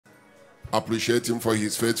Appreciate him for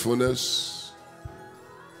his faithfulness.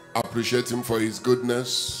 Appreciate him for his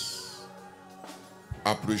goodness.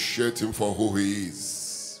 Appreciate him for who he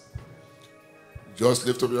is. Just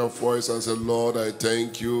lift up your voice and say, Lord, I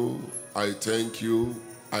thank you. I thank you.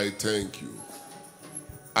 I thank you.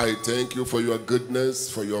 I thank you for your goodness,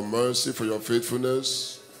 for your mercy, for your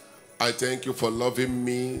faithfulness. I thank you for loving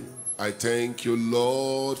me. I thank you,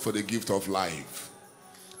 Lord, for the gift of life.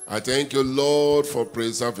 I thank you, Lord, for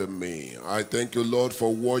preserving me. I thank you, Lord,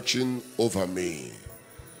 for watching over me.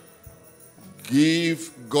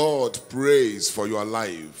 Give God praise for your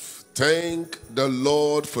life. Thank the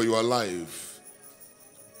Lord for your life.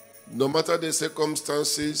 No matter the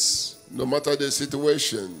circumstances, no matter the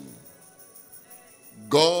situation,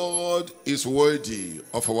 God is worthy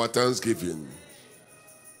of our thanksgiving.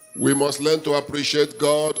 We must learn to appreciate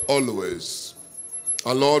God always.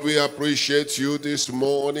 And Lord, we appreciate you this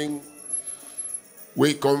morning.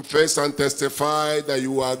 We confess and testify that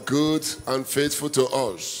you are good and faithful to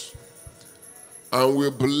us. And we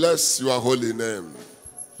bless your holy name.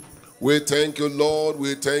 We thank you, Lord.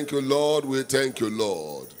 We thank you, Lord. We thank you,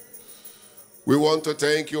 Lord. We want to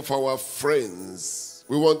thank you for our friends.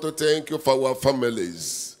 We want to thank you for our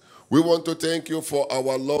families. We want to thank you for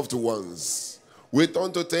our loved ones. We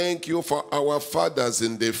want to thank you for our fathers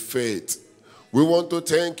in the faith. We want to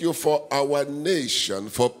thank you for our nation,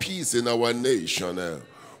 for peace in our nation.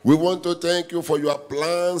 We want to thank you for your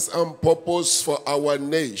plans and purpose for our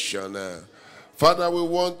nation. Father, we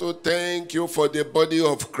want to thank you for the body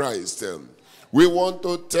of Christ. We want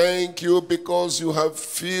to thank you because you have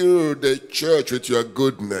filled the church with your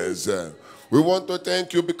goodness. We want to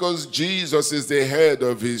thank you because Jesus is the head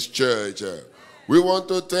of his church. We want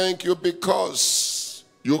to thank you because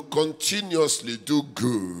you continuously do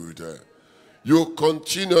good. You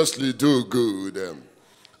continuously do good.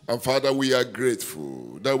 And Father, we are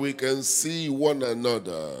grateful that we can see one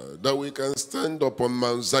another, that we can stand upon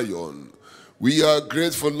Mount Zion. We are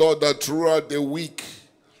grateful, Lord, that throughout the week,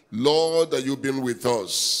 Lord, that you've been with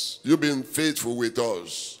us. You've been faithful with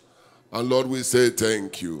us. And Lord, we say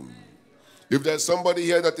thank you. If there's somebody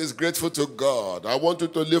here that is grateful to God, I want you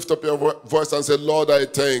to lift up your voice and say, Lord, I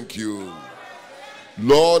thank you.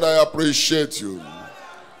 Lord, I appreciate you.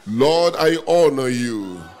 Lord, I honor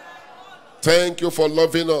you. Thank you for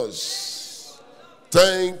loving us.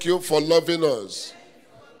 Thank you for loving us.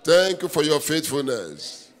 Thank you for your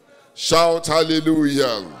faithfulness. Shout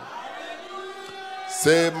hallelujah.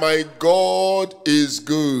 Say, my God is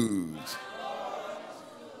good.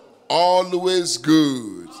 Always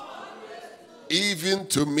good. Even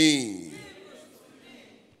to me.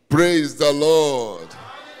 Praise the Lord.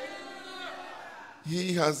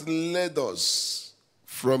 He has led us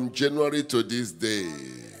from January to this day.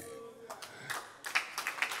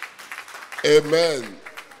 Amen.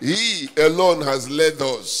 He alone has led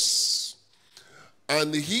us.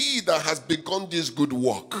 And he that has begun this good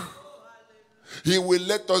work, he will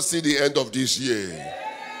let us see the end of this year.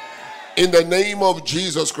 In the name of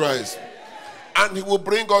Jesus Christ. And he will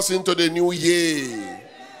bring us into the new year.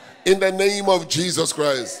 In the name of Jesus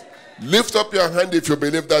Christ. Lift up your hand if you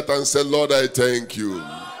believe that and say, Lord, I thank you.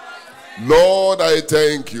 Lord, I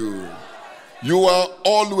thank you. You are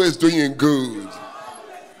always doing good.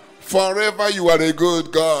 Forever you are a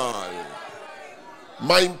good God.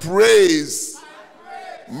 My praise,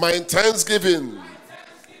 my thanksgiving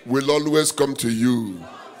will always come to you.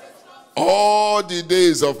 All the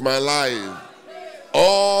days of my life.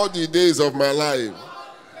 All the days of my life.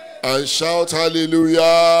 And shout hallelujah.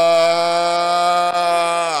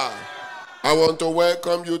 I want to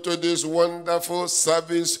welcome you to this wonderful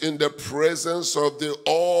service in the presence of the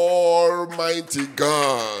Almighty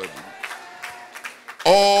God.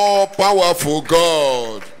 All-powerful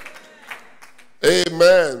God.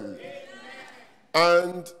 Amen.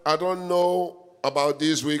 And I don't know about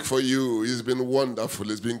this week for you. It's been wonderful.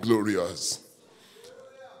 It's been glorious.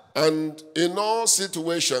 And in all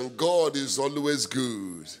situations, God is always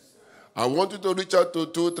good. I want you to reach out to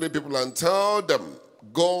 2-3 people and tell them,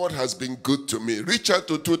 God has been good to me. Reach out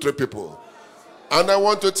to 2-3 people. And I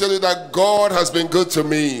want to tell you that God has been good to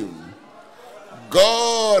me.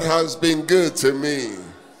 God has been good to me.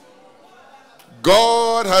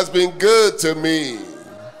 God has been good to me.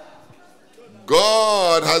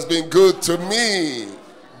 God has been good to me.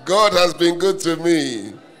 God has been good to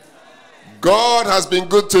me. God has been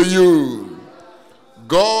good to you.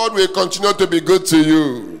 God will continue to be good to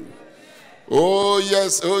you. Oh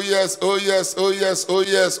yes, oh yes, oh yes, oh yes, oh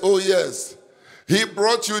yes, oh yes. He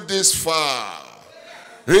brought you this far.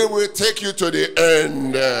 He will take you to the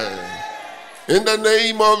end. In the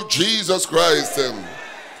name of Jesus Christ.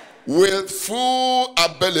 with full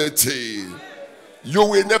ability. You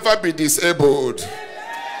will never be disabled.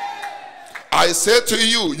 I say to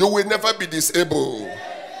you, you will never be disabled.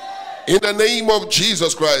 In the name of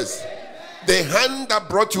Jesus Christ. The hand that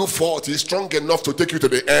brought you forth is strong enough to take you to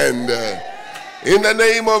the end. In the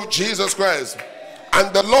name of Jesus Christ.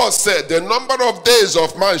 And the Lord said, the number of days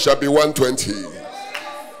of man shall be 120.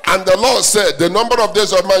 And the Lord said, the number of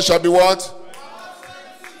days of man shall be what?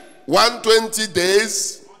 120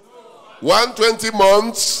 days, 120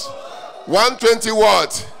 months, 120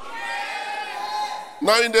 what?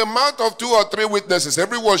 Now in the mouth of 2 or 3 witnesses,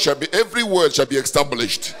 every word shall be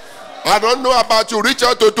established. I don't know about you. Reach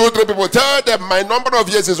out to 2 or 3 people. Tell them my number of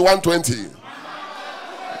years is 120.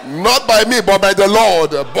 Not by me, but by the Lord.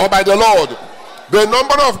 But by the Lord. The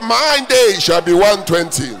number of my days shall be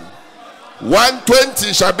 120.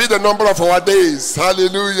 120 shall be the number of our days.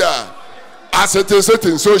 Hallelujah. As it is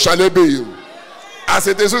written, so shall it be. As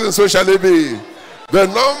it is written, so shall it be. The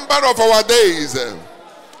number of our days.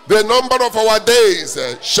 The number of our days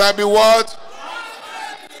shall be what?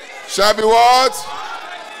 Shall be what?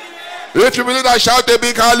 If you believe that, shout a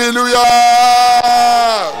big hallelujah.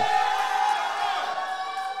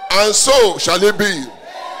 And so shall it be.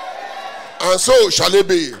 And so shall it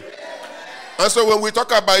be. And so when we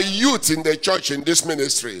talk about youth in the church, in this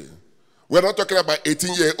ministry, we're not talking about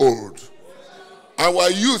 18-year-old. Our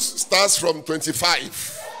youth starts from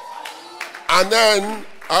 25. And then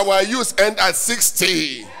our youth end at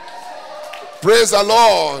 60. Praise the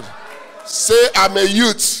Lord. Say, I'm a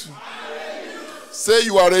youth. Say,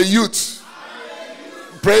 you are a youth.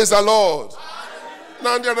 Praise the Lord.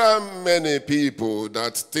 Now, there are many people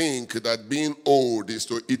that think that being old is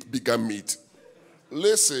to eat bigger meat.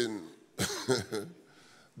 Listen,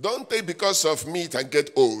 don't take because of meat and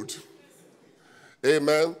get old.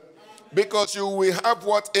 Amen. Because you will have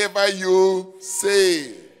whatever you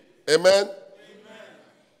say. Amen.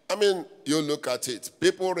 I mean, you look at it.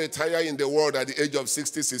 People retire in the world at the age of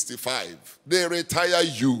 60, 65. They retire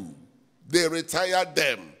you. They retire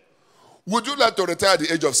them. Would you like to retire at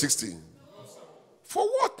the age of 60? For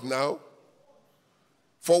what now?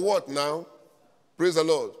 For what now? Praise the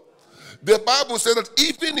Lord. The Bible says that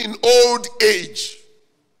even in old age,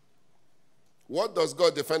 what does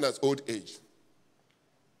God define as old age?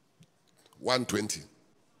 120.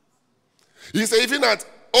 He said even at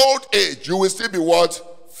old age, you will still be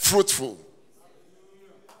what? Fruitful.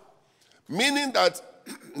 Meaning that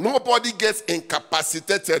nobody gets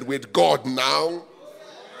incapacitated with God now.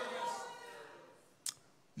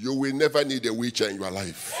 You will never need a wheelchair in your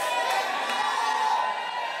life.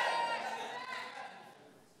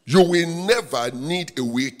 You will never need a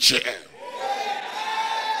wheelchair.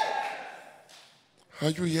 Are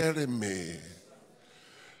you hearing me?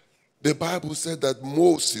 The Bible said that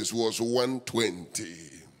Moses was 120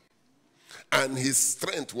 and his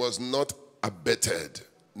strength was not abated,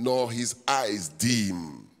 nor his eyes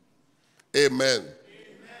dim. Amen.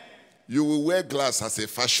 You will wear glass as a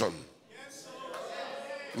fashion.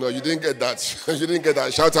 No, you didn't get that. You didn't get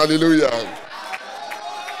that. Shout hallelujah.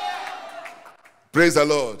 Praise the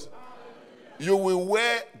Lord. You will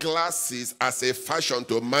wear glasses as a fashion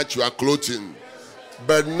to match your clothing.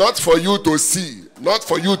 But not for you to see. Not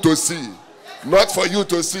for you to see. Not for you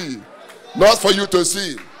to see. Not for you to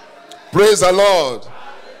see. Praise the Lord.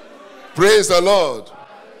 Praise the Lord.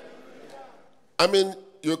 I mean,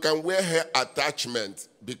 you can wear hair attachment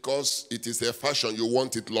because it is a fashion. You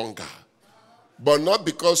want it longer. But not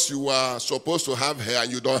because you are supposed to have hair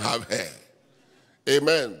and you don't have hair.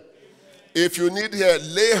 Amen. If you need hair,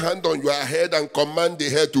 lay hand on your head and command the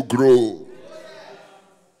hair to grow.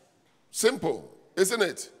 Simple, isn't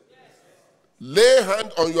it? Lay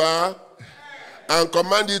hand on your hair and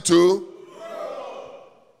command it to grow.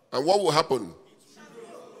 And what will happen?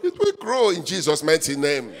 It will grow in Jesus' mighty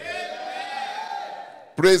name.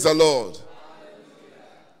 Praise the Lord.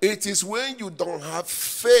 It is when you don't have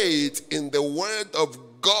faith in the word of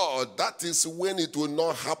God, that is when it will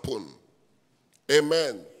not happen.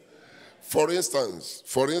 Amen. For instance,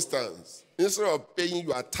 instead of paying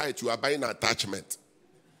your tithe, you are buying attachment.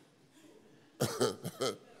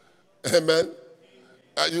 Amen.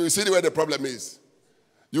 You see where the problem is.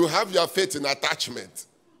 You have your faith in attachment,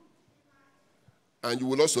 and you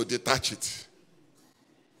will also detach it.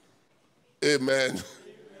 Amen.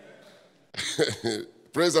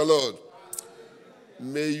 Praise the Lord.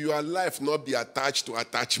 May your life not be attached to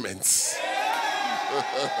attachments.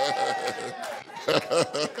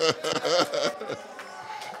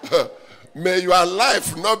 May your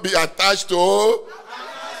life not be attached to,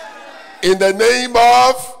 in the name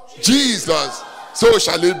of Jesus, so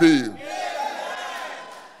shall it be.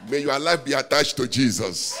 May your life be attached to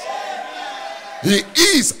Jesus. He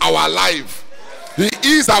is our life. He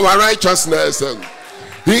is our righteousness.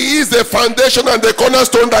 He is the foundation and the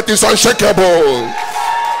cornerstone that is unshakable.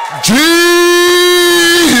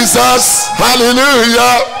 Jesus,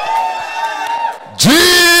 hallelujah.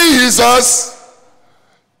 Jesus.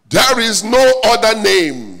 There is no other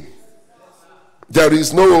name. There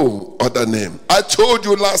is no other name. I told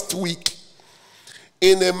you last week,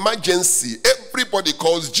 in emergency, everybody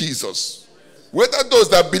calls Jesus. Whether those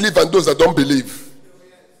that believe and those that don't believe.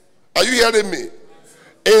 Are you hearing me?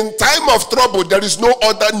 In time of trouble, there is no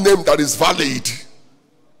other name that is valid.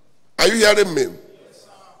 Are you hearing me?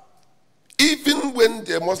 Even when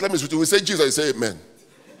the Muslim is with you, we say Jesus, you say amen.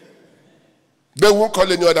 They won't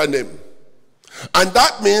call any other name. And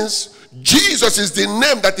that means Jesus is the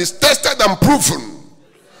name that is tested and proven.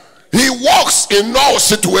 He walks in all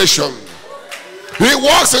situations. He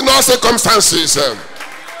walks in all circumstances.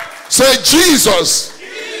 Say, Jesus,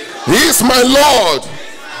 He is my Lord.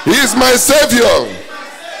 He is my Savior.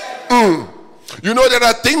 You know, there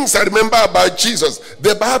are things I remember about Jesus.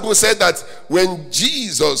 The Bible said that when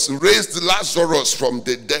Jesus raised Lazarus from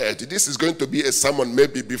the dead, this is going to be a sermon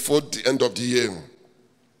maybe before the end of the year.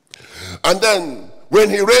 And then when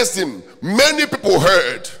he raised him, many people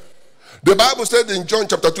heard. The Bible said in John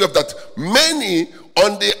chapter 12 that many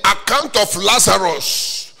on the account of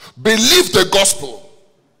Lazarus believed the gospel.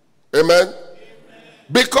 Amen? Amen.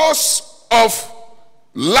 Because of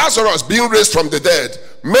Lazarus being raised from the dead,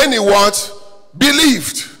 many what?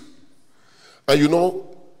 Believed. And you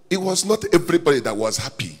know, it was not everybody that was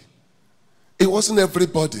happy. It wasn't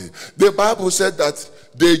everybody. The Bible said that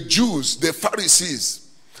the Jews, the Pharisees,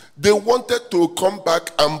 they wanted to come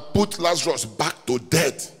back and put Lazarus back to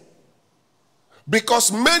death.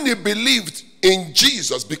 Because many believed in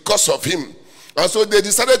Jesus because of him. And so they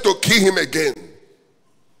decided to kill him again.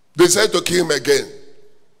 They decided to kill him again.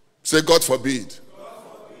 Say, God forbid.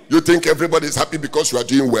 You think everybody is happy because you are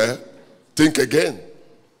doing well? Think again.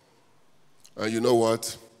 And you know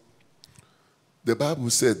what? The Bible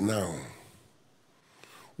said now,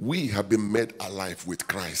 we have been made alive with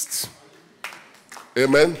Christ.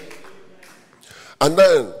 Amen. And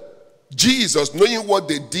then Jesus, knowing what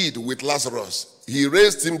they did with Lazarus, he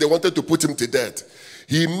raised him. They wanted to put him to death.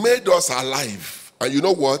 He made us alive. And you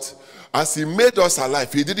know what? As he made us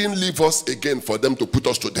alive, he didn't leave us again for them to put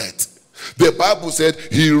us to death. The Bible said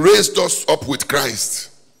he raised us up with Christ.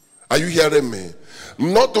 Are you hearing me?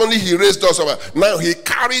 Not only he raised us up, now he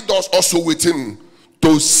carried us also with him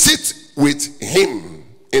to sit with him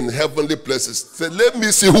in heavenly places. Say, let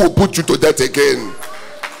me see who will put you to death again.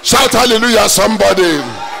 Shout hallelujah, somebody.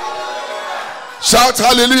 Shout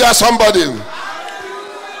hallelujah, somebody.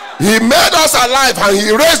 He made us alive and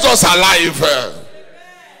he raised us alive.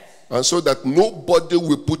 And so that nobody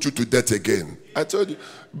will put you to death again. I told you,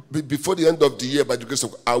 before the end of the year, by the grace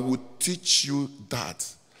of God, I will teach you that.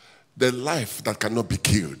 The life that cannot be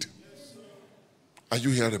killed. Are you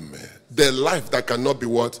hearing me? The life that cannot be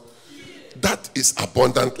what? That is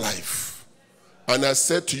abundant life. And I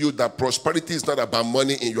said to you that prosperity is not about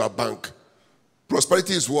money in your bank.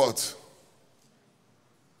 Prosperity is what?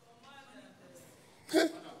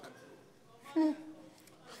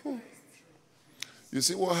 You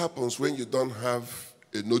see what happens when you don't have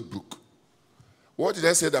a notebook? What did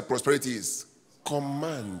I say that prosperity is?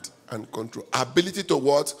 Command and control. Ability to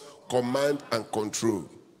what? Command and control.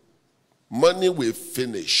 Money will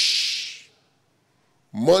finish.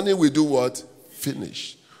 Money will do what?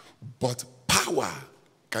 Finish. But power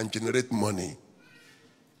can generate money.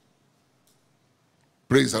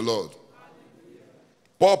 Praise the Lord.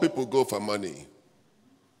 Poor people go for money.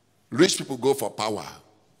 Rich people go for power.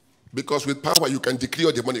 Because with power, you can decree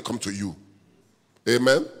all the money come to you.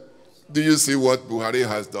 Amen? Do you see what Buhari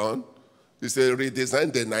has done? He said,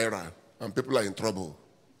 redesign the Naira, and people are in trouble.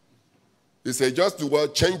 He said, just to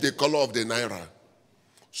change the color of the Naira.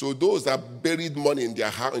 So those that buried money in their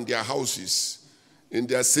houses, in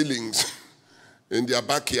their ceilings, in their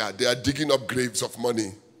backyard, they are digging up graves of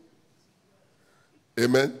money.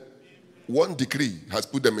 Amen? One decree has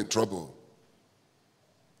put them in trouble.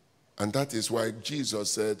 And that is why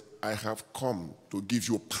Jesus said, I have come to give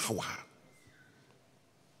you power.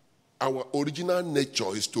 Our original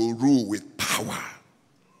nature is to rule with power.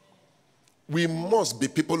 We must be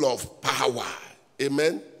people of power.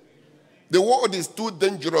 Amen? The world is too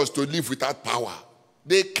dangerous to live without power.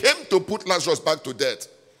 They came to put Lazarus back to death.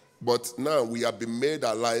 But now we have been made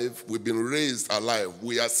alive. We've been raised alive.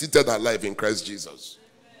 We are seated alive in Christ Jesus.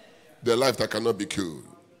 The life that cannot be killed.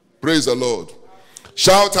 Praise the Lord.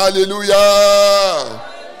 Shout hallelujah.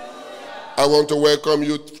 I want to welcome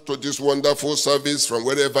you to this wonderful service from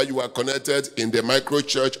wherever you are connected, in the micro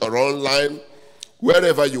church or online.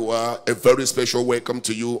 Wherever you are, a very special welcome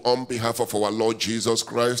to you on behalf of our Lord Jesus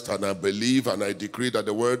Christ. And I believe and I decree that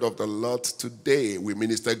the word of the Lord today will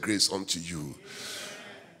minister grace unto you.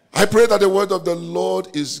 I pray that the word of the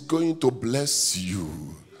Lord is going to bless you.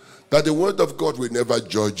 That the word of God will never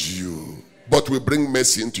judge you, but will bring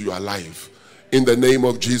mercy into your life. In the name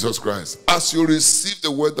of Jesus Christ. As you receive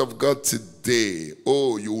the word of God today,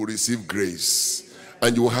 you will receive grace.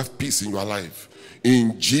 And you will have peace in your life.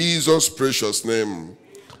 In Jesus' precious name.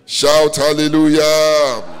 Shout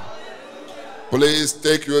hallelujah. Please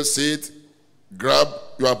take your seat. Grab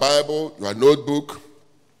your Bible, your notebook.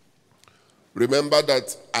 Remember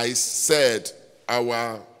that I said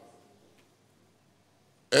our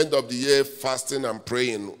end of the year fasting and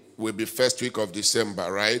praying will be first week of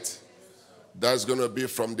December, right? That's going to be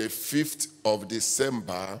from the 5th of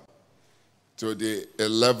December to the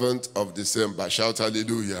 11th of December. Shout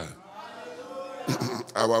hallelujah.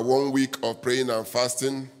 Our 1 week of praying and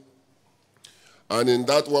fasting. And in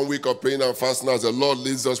that 1 week of praying and fasting, as the Lord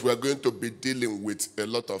leads us, we are going to be dealing with a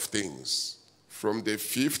lot of things. From the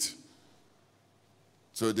 5th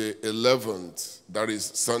to the 11th, that is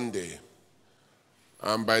Sunday.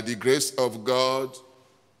 And by the grace of God,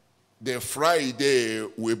 the Friday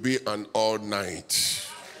will be an all night.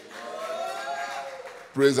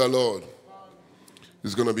 Praise the Lord.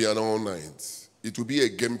 It's going to be an all night. It will be a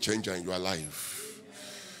game changer in your life.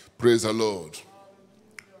 Praise the Lord.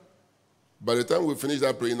 By the time we finish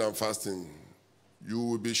that praying and fasting, you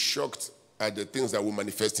will be shocked at the things that will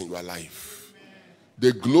manifest in your life.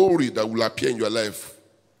 The glory that will appear in your life.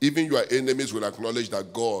 Even your enemies will acknowledge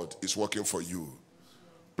that God is working for you.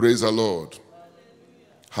 Praise the Lord.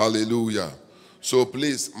 Hallelujah. So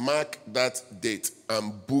please mark that date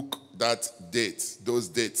and book that date, those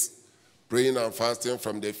dates. Praying and fasting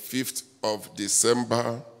from the 5th of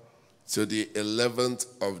December to the 11th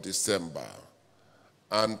of December.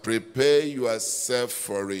 And prepare yourself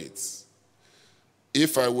for it.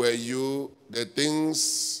 If I were you, the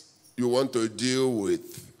things you want to deal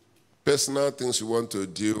with, personal things you want to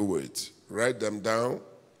deal with, write them down.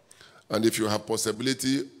 And if you have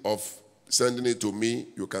possibility of sending it to me,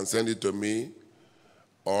 you can send it to me.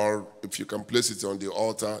 Or if you can place it on the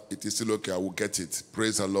altar, it is still okay, I will get it.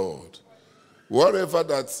 Praise the Lord. Whatever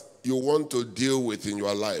that you want to deal with in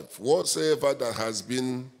your life, whatsoever that has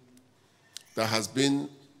been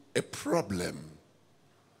a problem,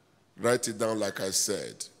 write it down like I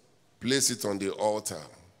said. Place it on the altar.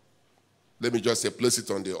 Let me just say, place it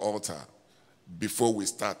on the altar before we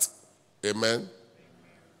start. Amen?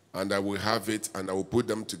 And I will have it, and I will put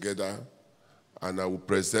them together, and I will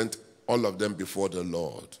present all of them before the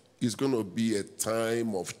Lord. It's going to be a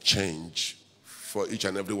time of change for each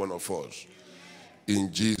and every one of us.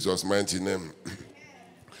 In Jesus' mighty name.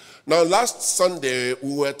 Now, last Sunday,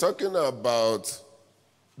 we were talking about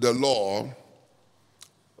the law,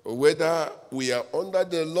 whether we are under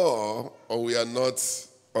the law or we are not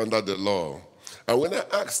under the law. And when I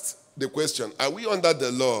asked the question, are we under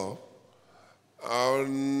the law or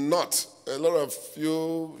not? A lot of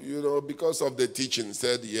you, because of the teaching,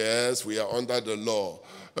 said, yes, we are under the law.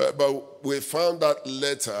 But we found out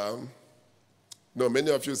later, no,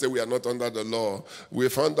 many of you say we are not under the law. We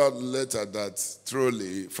found out later that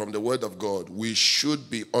truly, from the word of God, we should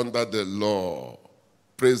be under the law.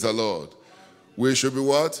 Praise the Lord. We should be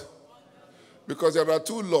what? Because there are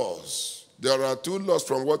two laws. There are two laws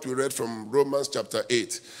from what we read from Romans chapter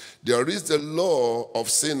 8. There is the law of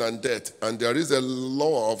sin and death, and there is a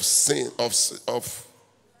law of sin,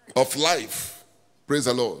 of life. Praise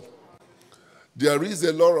the Lord. There is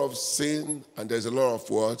a law of sin, and there's a law of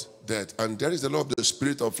what? Death. And there is a law of the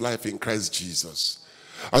spirit of life in Christ Jesus.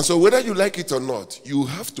 And so whether you like it or not, you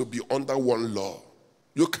have to be under one law.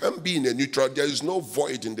 You can't be in a neutral. There is no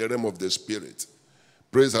void in the realm of the spirit.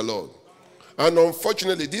 Praise the Lord. And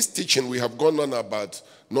unfortunately, this teaching we have gone on about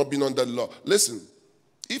not being under the law. Listen,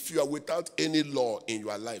 if you are without any law in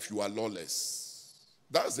your life, you are lawless.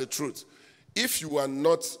 That's the truth. If you are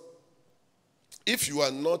not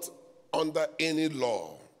under any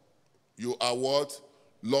law, you are what?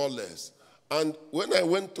 Lawless. And when I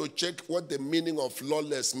went to check what the meaning of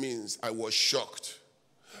lawless means, I was shocked.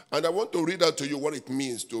 And I want to read out to you what it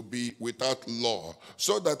means to be without law,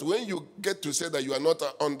 so that when you get to say that you are not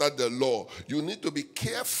under the law, you need to be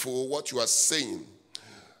careful what you are saying.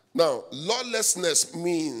 Now, lawlessness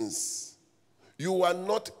means you are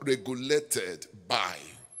not regulated by,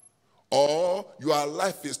 or your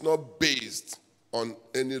life is not based on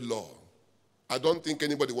any law. I don't think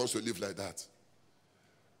anybody wants to live like that.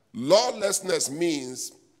 Lawlessness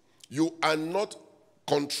means you are not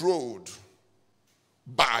controlled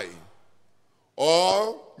by,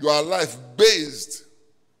 or your life based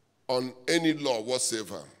on any law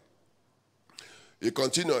whatsoever. He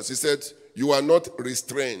continues. He said, you are not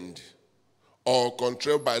restrained or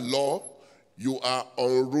controlled by law. You are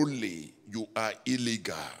unruly. You are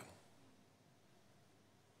illegal.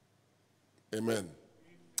 Amen.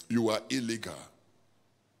 You are illegal.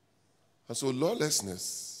 And so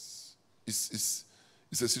lawlessness is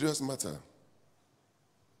a serious matter.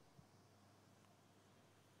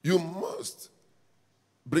 You must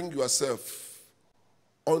bring yourself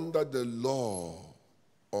under the law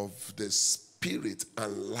of the spirit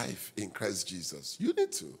and life in Christ Jesus. You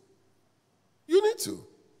need to. You need to.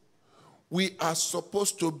 We are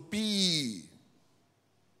supposed to be.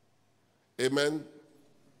 Amen.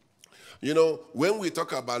 You know, when we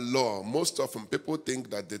talk about law, most often people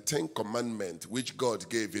think that the 10 Commandments which God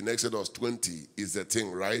gave in Exodus 20 is the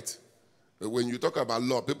thing, right? When you talk about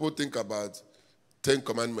law, people think about 10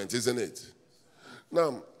 Commandments, isn't it?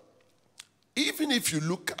 Now, even if you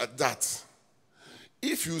look at that,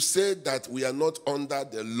 if you say that we are not under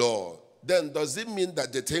the law, then does it mean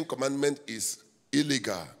that the 10 Commandments is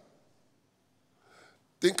illegal?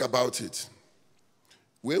 Think about it.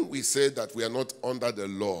 When we say that we are not under the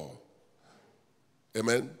law,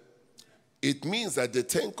 amen, it means that the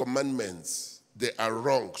 10 Commandments, they are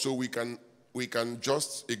wrong, so we can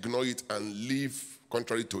just ignore it and live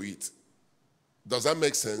contrary to it. Does that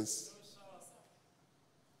make sense?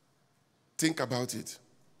 Think about it.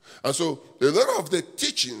 And so a lot of the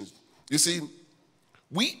teachings, you see,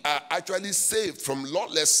 we are actually saved from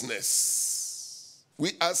lawlessness.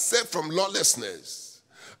 We are saved from lawlessness.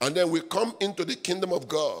 And then we come into the kingdom of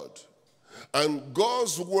God. And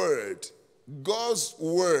God's word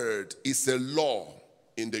is a law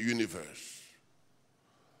in the universe.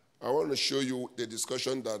 I want to show you the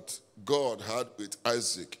discussion that God had with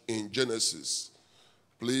Isaac in Genesis.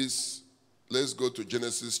 Please, let's go to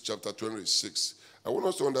Genesis chapter 26. I want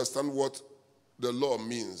us to understand what the law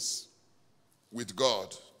means with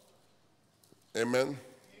God. Amen? Amen.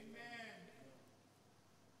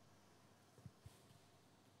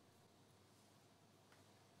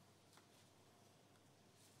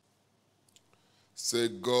 Say,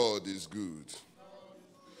 God is good.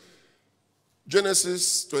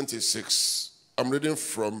 Genesis 26. I'm reading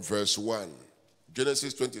from verse 1.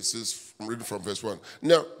 Genesis 26, I'm reading from verse 1.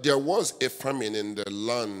 Now, there was a famine in the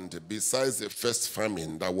land besides the first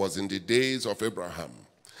famine that was in the days of Abraham.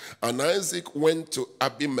 And Isaac went to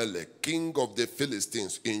Abimelech, king of the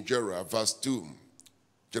Philistines, in Gerar, verse 2.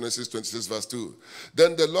 Genesis 26, verse 2.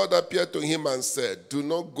 Then the Lord appeared to him and said, do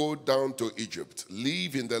not go down to Egypt.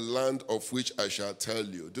 Live in the land of which I shall tell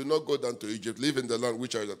you. Do not go down to Egypt. Live in the land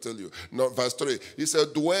which I shall tell you. Now, verse 3. He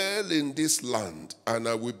said, dwell in this land, and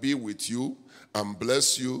I will be with you and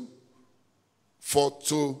bless you. For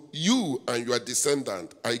to you and your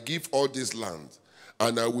descendant I give all this land,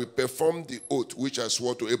 and I will perform the oath which I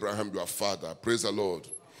swore to Abraham your father. Praise the Lord.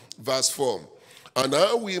 Verse 4. And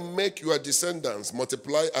I will make your descendants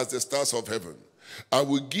multiply as the stars of heaven. I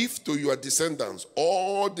will give to your descendants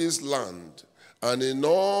all this land, and in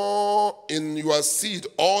your seed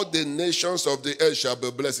all the nations of the earth shall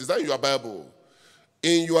be blessed. Is that in your Bible?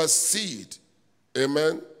 In your seed.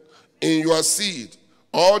 Amen. In your seed.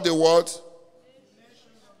 All the what?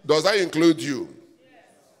 Does that include you?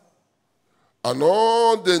 And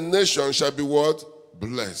all the nations shall be what?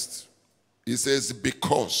 Blessed. He says,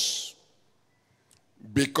 because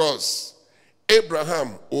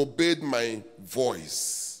Abraham obeyed my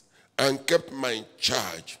voice and kept my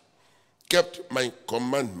charge, kept my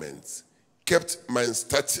commandments, kept my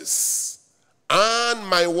statutes, and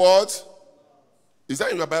my what? Is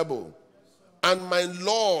that in your Bible? And my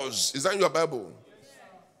laws. Is that in your Bible?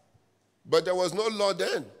 But there was no law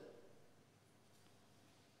then.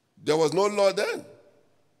 There was no law then.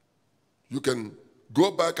 You can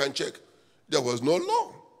go back and check. There was no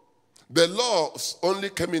law. The laws only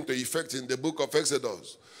came into effect in the book of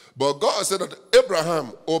Exodus. But God said that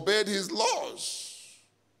Abraham obeyed his laws.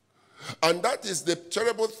 And that is the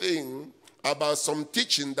terrible thing about some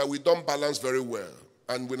teaching that we don't balance very well.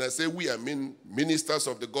 And when I say we, I mean ministers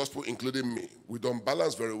of the gospel, including me. We don't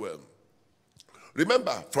balance very well.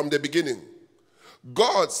 Remember, from the beginning,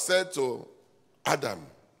 God said to Adam,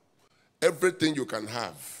 everything you can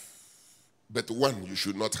have, but one you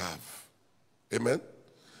should not have. Amen?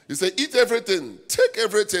 He said, eat everything, take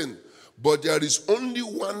everything, but there is only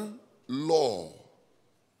one law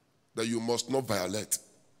that you must not violate.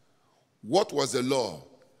 What was the law?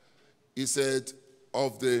 He said,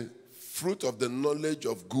 of the fruit of the knowledge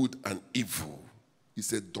of good and evil. He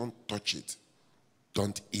said, don't touch it.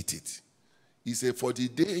 Don't eat it. He said, for the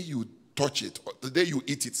day you touch it, the day you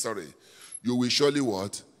eat it, you will surely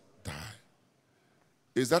what? Die.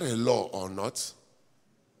 Is that a law or not?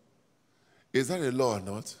 Is that a law or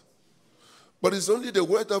not? But it's only the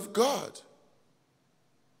word of God.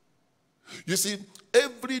 You see,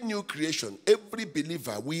 every new creation, every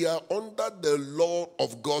believer, we are under the law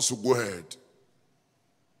of God's word.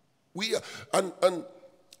 We are,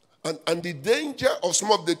 and the danger of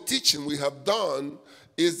some of the teaching we have done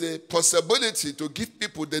is the possibility to give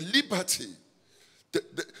people the liberty,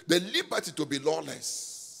 the liberty to be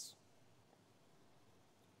lawless.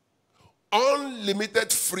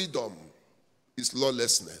 Unlimited freedom is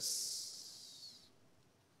lawlessness.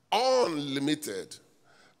 Unlimited.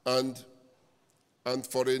 And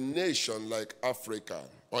for a nation like Africa,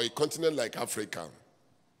 or a continent like Africa,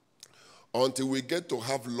 until we get to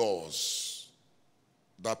have laws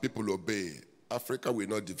that people obey, Africa will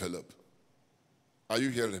not develop. Are you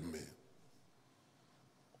hearing me?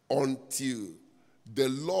 Until the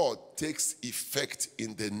law takes effect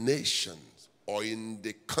in the nations or in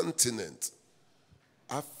the continent,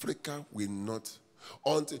 Africa will not.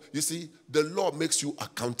 Until, you see, the law makes you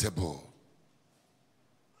accountable.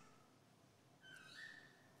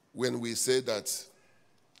 When we say that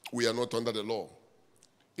we are not under the law,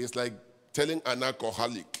 it's like telling an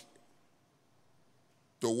alcoholic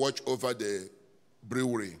to watch over the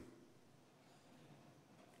brewery.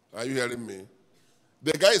 Are you hearing me?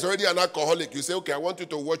 The guy is already an alcoholic. You say, okay, I want you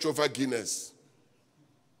to watch over Guinness.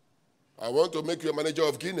 I want to make you a manager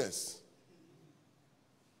of Guinness.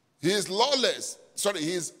 He is lawless. Sorry,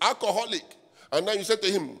 he is alcoholic. And now you say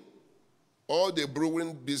to him, all the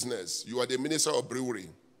brewing business, you are the minister of brewery.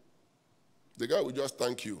 The guy will just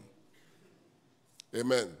thank you.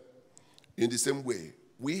 Amen. In the same way,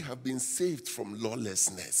 we have been saved from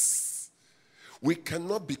lawlessness. We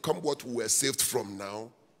cannot become what we were saved from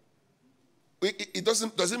now. It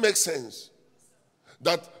doesn't make sense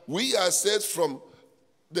that we are saved from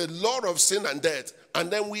the law of sin and death,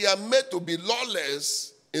 and then we are made to be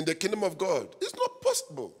lawless in the kingdom of God. It's not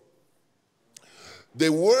possible. The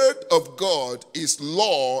word of God is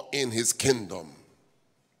law in his kingdom.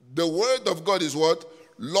 The word of God is what?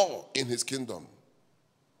 Law in his kingdom.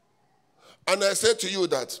 And I said to you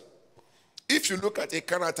that if you look at a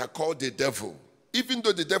character called the devil, even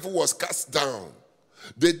though the devil was cast down,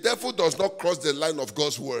 the devil does not cross the line of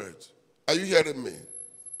God's word. Are you hearing me?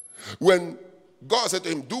 When God said to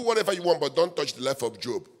him, do whatever you want, but don't touch the life of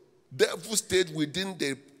Job, the devil stayed within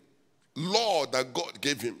the law that God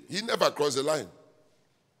gave him. He never crossed the line.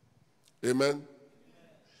 Amen.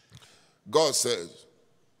 God says,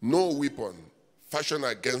 no weapon fashioned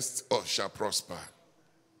against us shall prosper.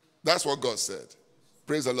 That's what God said.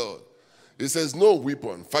 Praise the Lord. He says, no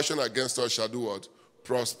weapon fashioned against us shall do what?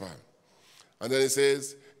 Prosper. And then he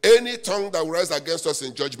says, any tongue that will rise against us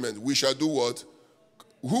in judgment, we shall do what?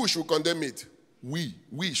 Who should condemn it? We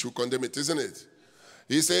should condemn it, isn't it?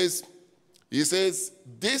 He says,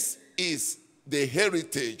 this is the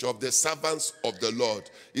heritage of the servants of the Lord.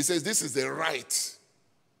 He says, this is the right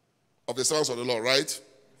of the servants of the Lord, right?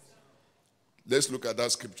 Let's look at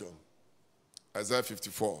that scripture. Isaiah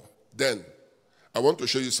 54. Then, I want to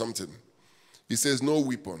show you something. He says, no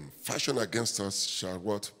weapon fashioned against us shall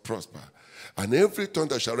what? Prosper. And every tongue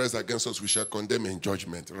that shall rise against us, we shall condemn in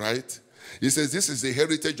judgment, right? He says, this is the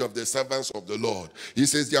heritage of the servants of the Lord. He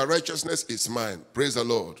says, their righteousness is mine. Praise the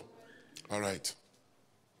Lord. All right.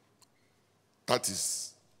 That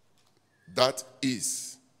is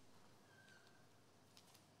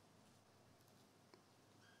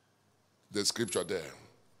the scripture there.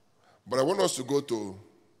 But I want us to go to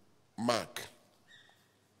Mark.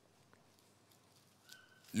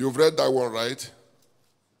 You've read that one, right?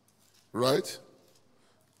 Right?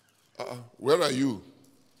 Where are you?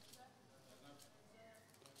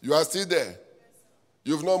 You are still there.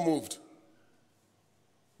 You've not moved.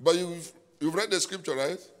 But you've read the scripture,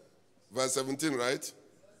 right? Verse 17, right?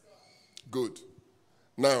 Good.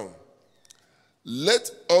 Now, let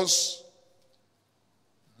us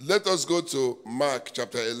go to Mark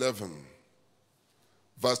chapter 11,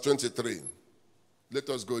 verse 23. Let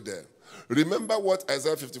us go there. Remember what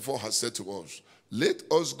Isaiah 54 has said to us. Let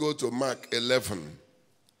us go to Mark 11,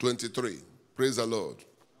 23. Praise the Lord.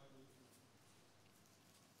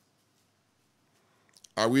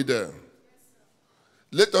 Are we there?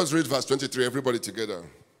 Let us read verse 23, everybody together.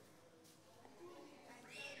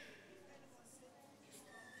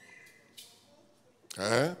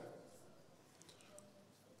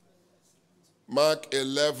 Mark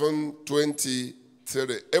 11, 23.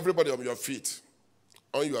 Everybody on your feet.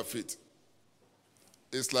 On your feet.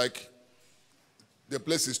 It's like the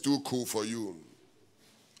place is too cool for you.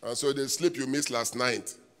 And so the sleep you missed last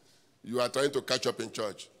night, you are trying to catch up in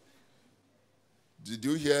church. Did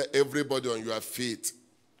you hear everybody on your feet?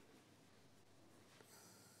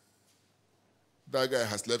 That guy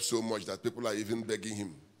has slept so much that people are even begging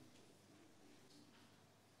him.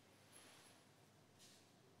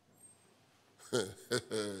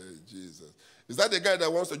 Jesus. Is that the guy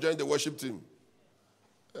that wants to join the worship team?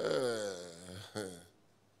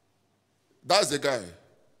 That's the guy.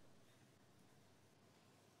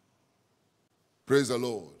 Praise the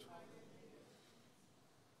Lord.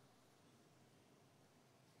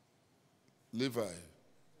 Levi,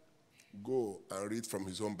 go and read from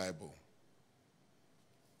his own Bible.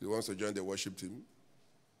 He wants to join the worship team.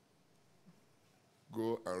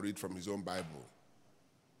 Go and read from his own Bible.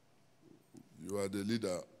 You are the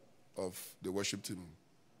leader of the worship team.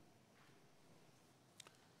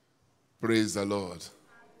 Praise the Lord.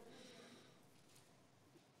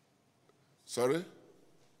 Sorry?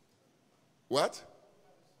 What?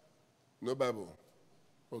 No Bible.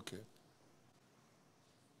 Okay.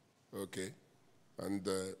 Okay. And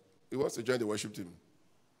he wants to join the worship team.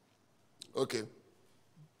 Okay.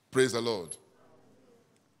 Praise the Lord.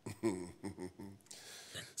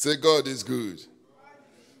 Say, God is good.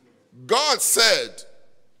 God said,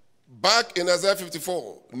 back in Isaiah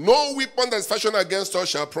 54, no weapon that is fashioned against us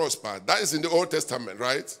shall prosper. That is in the Old Testament,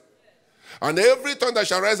 right? And every tongue that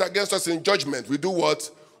shall rise against us in judgment, we do what?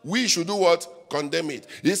 We should do what? Condemn it.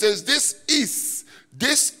 He says, this is,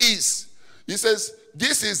 he says,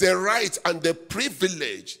 this is the right and the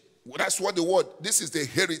privilege. That's what the word, this is the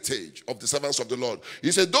heritage of the servants of the Lord.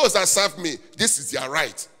 He said, those that serve me, this is their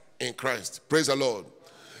right in Christ. Praise the Lord.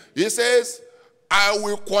 He says, I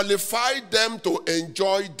will qualify them to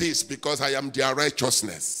enjoy this because I am their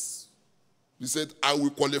righteousness. He said, I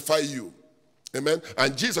will qualify you. Amen.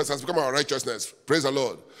 And Jesus has become our righteousness. Praise the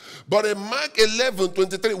Lord. But in Mark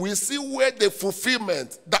 11:23, we see where the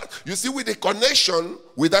fulfillment, that you see with the connection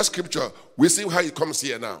with that scripture, we see how it comes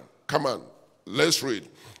here now. Come on, let's read.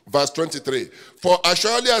 Verse 23. For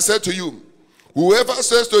assuredly I said to you, whoever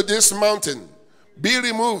says to this mountain, be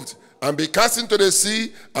removed and be cast into the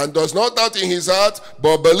sea, and does not doubt in his heart,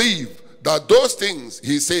 but believe that those things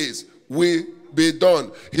he says will be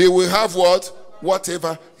done, he will have what?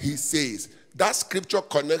 Whatever he says. That scripture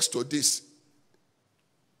connects to this.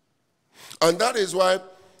 And that is why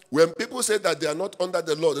when people say that they are not under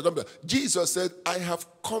the law, Jesus said, I have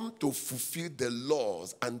come to fulfill the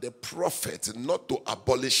laws and the prophets, not to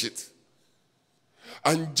abolish it.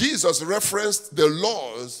 And Jesus referenced the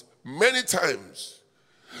laws many times.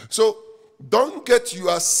 So don't get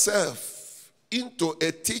yourself into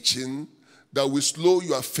a teaching that will slow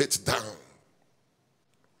your faith down.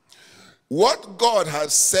 What God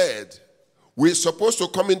has said, we're supposed to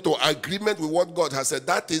come into agreement with what God has said.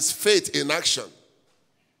 That is faith in action.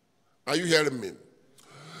 Are you hearing me?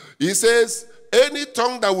 He says, any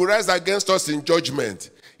tongue that will rise against us in judgment,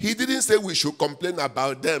 he didn't say we should complain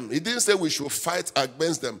about them. He didn't say we should fight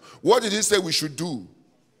against them. What did he say we should do?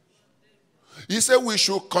 He said we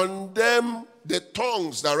should condemn the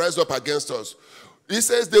tongues that rise up against us. He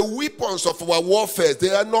says the weapons of our warfare,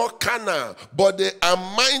 they are not carnal, but they are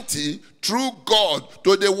mighty through God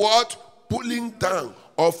to the what? Pulling down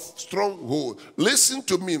of stronghold. Listen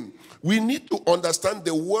to me. We need to understand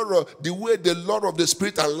the way the law of the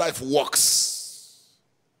Spirit and life works.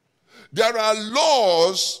 There are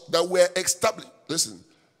laws that were established. Listen.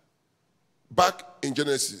 Back in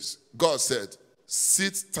Genesis, God said,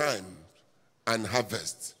 seed time and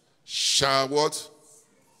harvest shall what?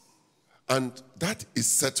 And that is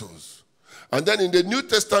settled. And then in the New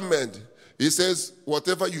Testament, he says,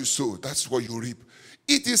 whatever you sow, that's what you reap.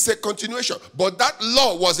 It is a continuation. But that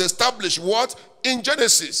law was established what? In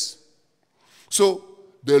Genesis. So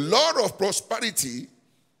the law of prosperity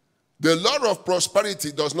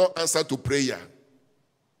does not answer to prayer.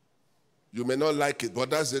 You may not like it, but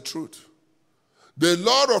that's the truth. The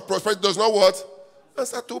law of prosperity does not what?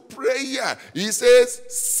 Answer to prayer. He says,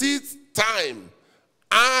 seed time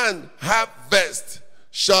and harvest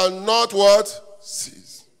shall not what?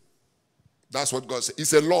 Cease. That's what God said.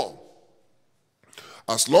 It's a law.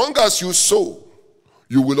 As long as you sow,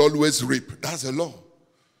 you will always reap. That's a law.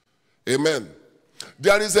 Amen.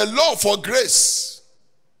 There is a law for grace.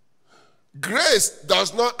 Grace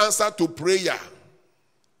does not answer to prayer.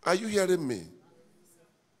 Are you hearing me?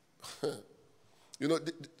 You know,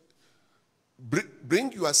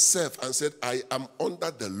 bring yourself and say, I am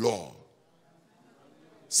under the law.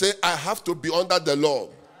 Say, I have to be under the law.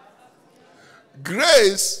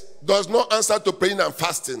 Grace does not answer to praying and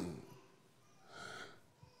fasting.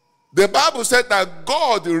 The Bible said that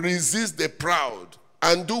God resists the proud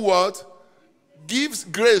and do what? Gives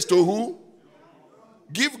grace to who?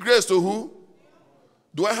 Give grace to who?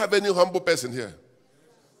 Do I have any humble person here?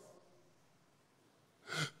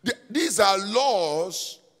 These are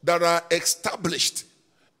laws that are established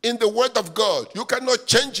in the Word of God. You cannot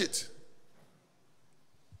change it.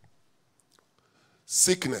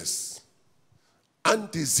 Sickness and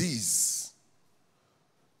disease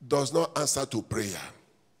does not answer to prayer.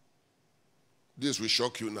 This will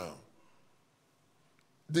shock you now.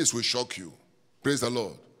 This will shock you. Praise the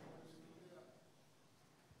Lord.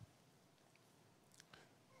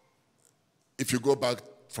 If you go back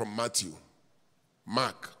from Matthew,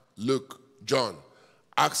 Mark, Luke, John,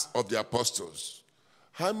 Acts of the Apostles,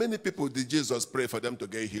 how many people did Jesus pray for them to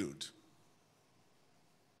get healed?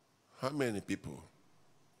 How many people?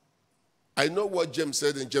 I know what James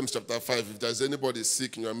said in James chapter 5. If there's anybody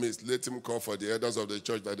sick in your midst, let him call for the elders of the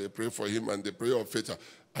church that they pray for him and the prayer of faith.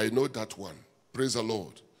 I know that one. Praise the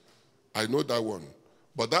Lord. I know that one.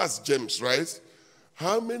 But that's James, right?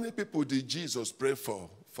 How many people did Jesus pray for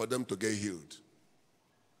them to get healed?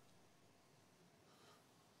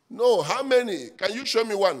 No, how many? Can you show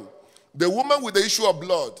me one? The woman with the issue of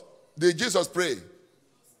blood, did Jesus pray?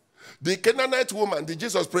 The Canaanite woman, did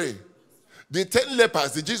Jesus pray? The 10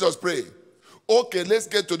 lepers, did Jesus pray? Okay, let's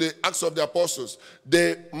get to the Acts of the Apostles.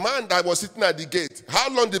 The man that was sitting at the gate,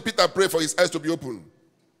 how long did Peter pray for his eyes to be open?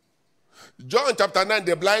 John chapter 9,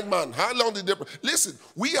 the blind man, how long did they pray? Listen,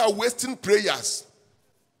 we are wasting prayers.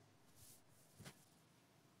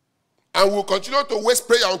 And we'll continue to waste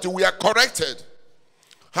prayer until we are corrected.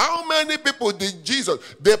 How many people did Jesus,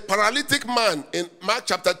 the paralytic man in Mark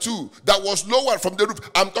chapter 2 that was lowered from the roof,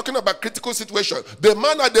 I'm talking about critical situation, the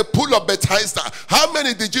man at the pool of Bethesda, how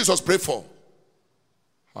many did Jesus pray for?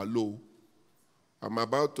 Hello. I'm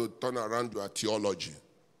about to turn around your theology.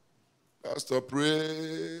 Pastor,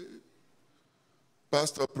 pray.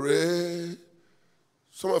 Pastor, pray.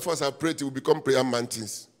 Some of us have prayed till we become prayer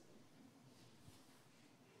mantis.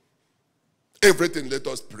 Everything, let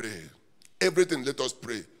us pray. Everything, let us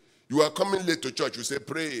pray. You are coming late to church, you say,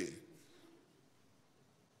 pray.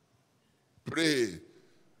 Pray.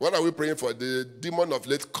 What are we praying for? The demon of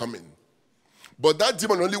late coming. But that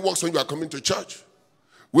demon only works when you are coming to church.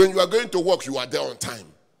 When you are going to work, you are there on time.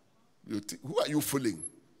 Who are you fooling?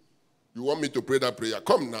 You want me to pray that prayer?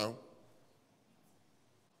 Come now.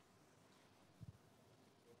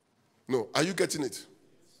 No, are you getting it?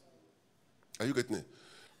 Are you getting it?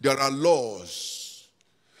 There are laws.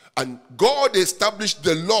 And God established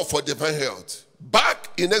the law for divine health back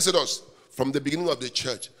in Exodus from the beginning of the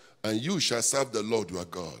church. And you shall serve the Lord your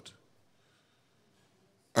God.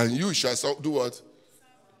 And you shall do what?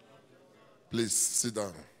 Please sit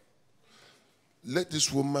down. Let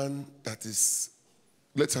this woman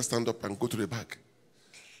let her stand up and go to the back.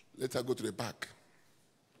 Let her go to the back.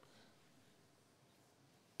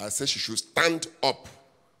 I said she should stand up.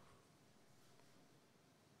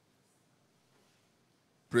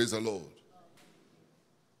 Praise the Lord.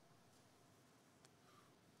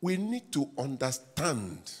 We need to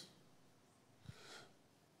understand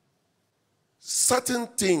certain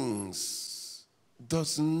things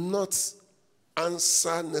does not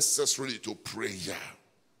answer necessarily to prayer.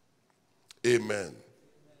 Amen.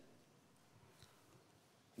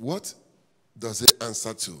 What does it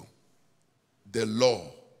answer to? The law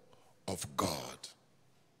of God.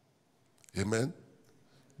 Amen.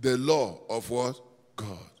 The law of what?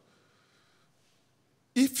 God.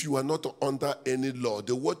 If you are not under any law,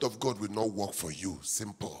 the word of God will not work for you.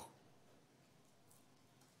 Simple.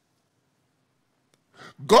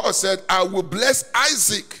 God said, I will bless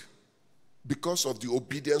Isaac because of the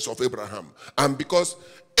obedience of Abraham. And because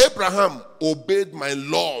Abraham obeyed my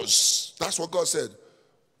laws. That's what God said.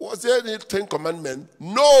 Was there any 10 commandments?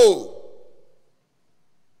 No.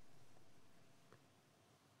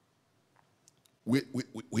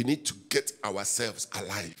 We need to get ourselves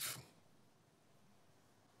alive.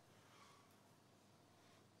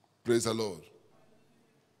 Praise the Lord.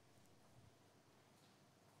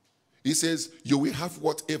 He says, you will have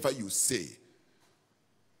whatever you say.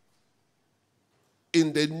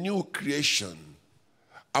 In the new creation,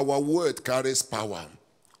 our word carries power.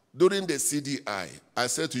 During the CDI, I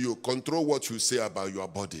said to you, control what you say about your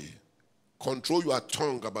body. Control your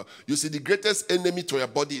tongue. You see, the greatest enemy to your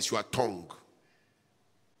body is your tongue.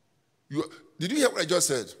 Did you hear what I just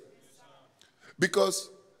said? Because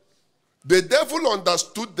the devil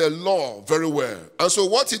understood the law very well. And so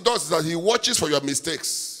what he does is that he watches for your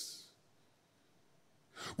mistakes.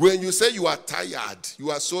 When you say you are tired,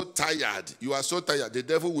 you are so tired, the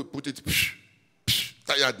devil will put it,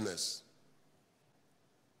 tiredness.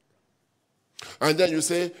 And then you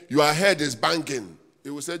say, your head is banging. He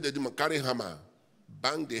will say, the demon, carry hammer,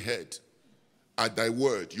 bang the head. At thy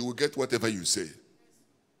word, you will get whatever you say.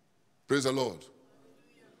 Praise the Lord.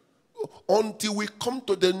 until we come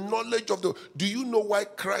to the knowledge of the... Do you know why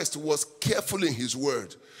Christ was careful in his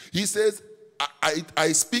word? He says,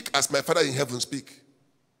 I speak as my Father in heaven speak.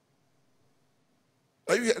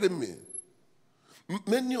 Are you hearing me?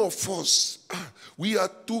 Many of us, we are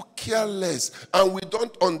too careless and we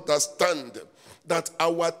don't understand that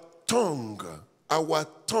our tongue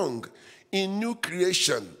in new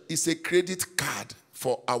creation is a credit card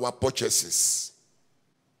for our purchases.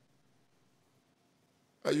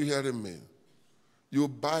 Are you hearing me? You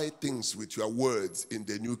buy things with your words in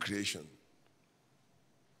the new creation.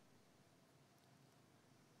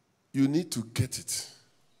 You need to get it.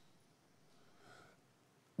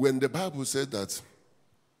 When the Bible said that,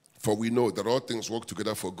 for we know that all things work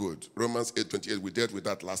together for good, Romans 8:28, we dealt with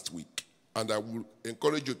that last week. And I will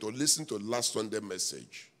encourage you to listen to last Sunday's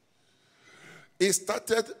message. It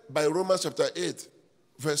started by Romans chapter 8,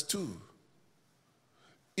 verse 2.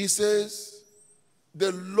 It says,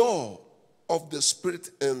 the law of the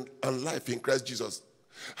Spirit and life in Christ Jesus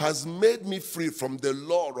has made me free from the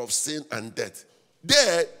law of sin and death.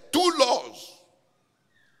 There, two laws.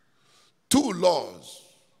 Two laws.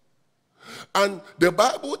 And the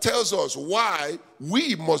Bible tells us why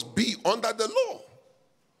we must be under the law.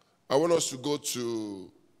 I want us to go to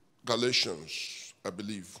Galatians, I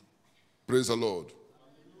believe. Praise the Lord.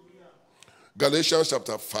 Hallelujah. Galatians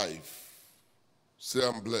chapter 5. Say,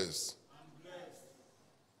 I'm blessed. I'm blessed.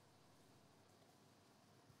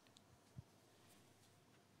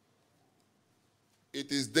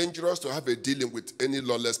 It is dangerous to have a dealing with any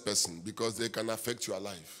lawless person because they can affect your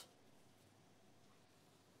life.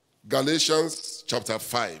 Galatians chapter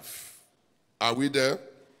 5. Are we there?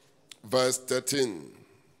 Verse 13.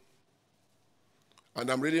 And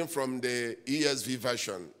I'm reading from the ESV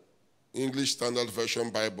version, English Standard Version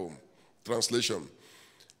Bible translation.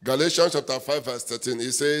 Galatians chapter 5 verse 13.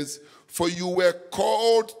 It says, for you were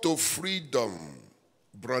called to freedom,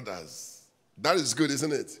 brothers. That is good,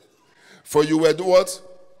 isn't it? For you were what?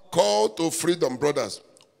 Called to freedom, brothers.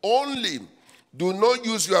 Only do not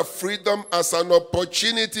use your freedom as an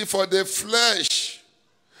opportunity for the flesh,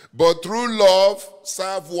 but through love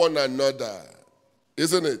serve one another.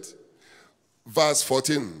 Isn't it? Verse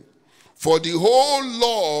 14. For the whole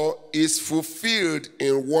law is fulfilled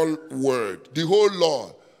in one word. The whole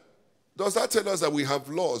law. Does that tell us that we have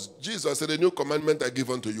laws? Jesus said, a new commandment I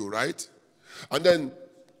give unto you, right? And then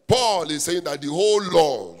Paul is saying that the whole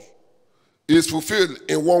law is fulfilled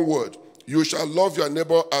in one word. You shall love your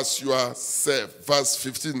neighbor as yourself. Verse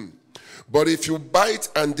 15. But if you bite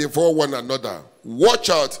and devour one another,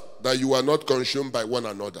 watch out that you are not consumed by one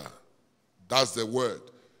another. That's the word.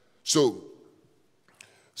 So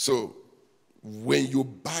when you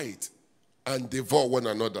bite and devour one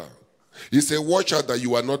another, he said, watch out that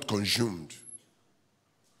you are not consumed.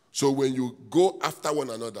 So when you go after one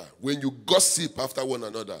another, when you gossip after one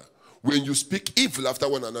another, when you speak evil after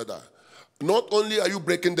one another, not only are you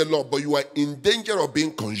breaking the law, but you are in danger of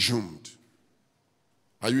being consumed.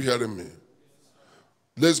 Are you hearing me?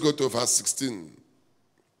 Let's go to verse 16.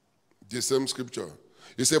 The same scripture.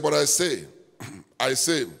 He said, but I say,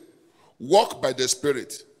 walk by the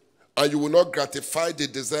Spirit, and you will not gratify the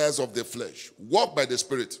desires of the flesh. Walk by the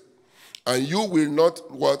Spirit, and you will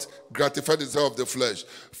not what? Gratify the desire of the flesh.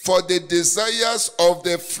 For the desires of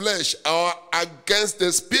the flesh are against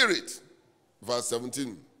the Spirit. Verse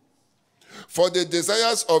 17. For the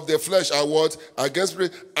desires of the flesh are what? Against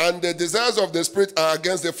Spirit. And the desires of the Spirit are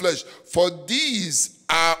against the flesh. For these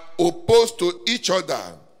are opposed to each other.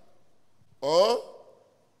 Or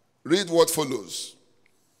read what follows.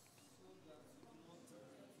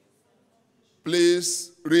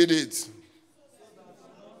 Please read it.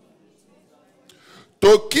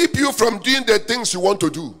 To keep you from doing the things you want to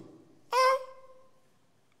do.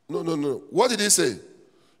 No. What did he say?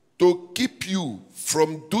 To keep you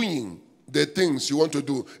from doing the things you want to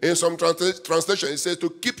do. In some translation, it says to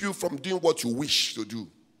keep you from doing what you wish to do.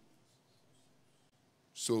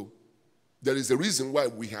 So, there is a reason why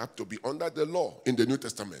we have to be under the law in the New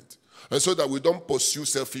Testament. And so that we don't pursue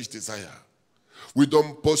selfish desire. We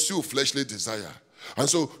don't pursue fleshly desire. And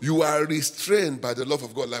so you are restrained by the love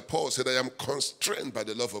of God. Like Paul said, I am constrained by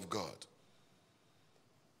the love of God.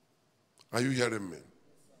 Are you hearing me?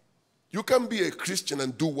 You can't be a Christian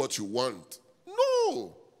and do what you want.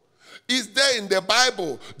 No. It's there in the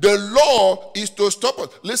Bible. The law is to stop us.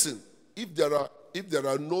 Listen, if there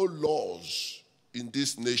are no laws in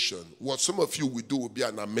this nation, what some of you will do will be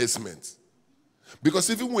an amazement. Because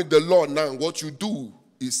even with the law now, what you do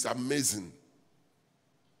is amazing.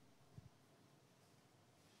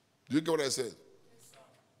 Do you get what I said?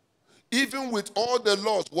 Even with all the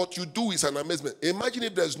laws, what you do is an amazement. Imagine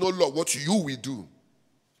if there's no law, what you will do.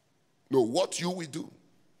 No, what you will do.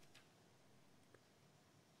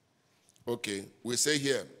 Okay, we say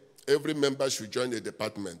here, every member should join a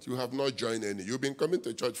department. You have not joined any. You've been coming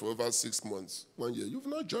to church for over 6 months, 1 year. You've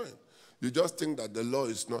not joined. You just think that the law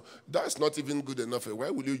is not, that's not even good enough.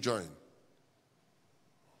 Why will you join?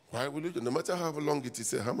 Why will you join? No matter how long it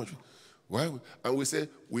is, how much. Why? And we say,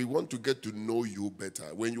 we want to get to know you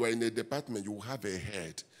better. When you are in a department, you have a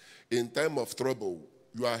head. In time of trouble,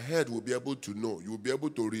 your head will be able to know. You will be able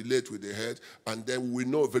to relate with the head, and then we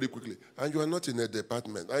know very quickly. And you are not in a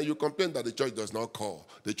department. And you complain that the church does not call.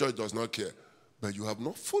 The church does not care. But you have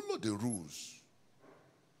not followed the rules.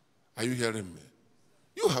 Are you hearing me?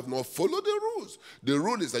 You have not followed the rules. The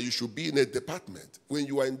rule is that you should be in a department. When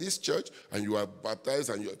you are in this church and you are baptized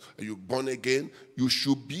and you're born again, you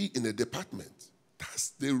should be in a department. That's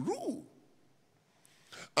the rule.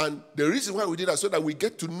 And the reason why we did that, so that we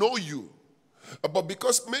get to know you. But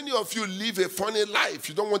because many of you live a funny life,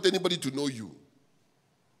 you don't want anybody to know you.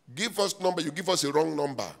 Give us number, you give us a wrong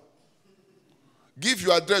number. Give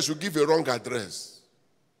your address, you give a wrong address.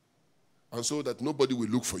 And so that nobody will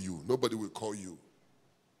look for you. Nobody will call you.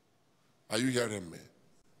 Are you hearing me?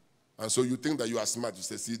 And so you think that you are smart. You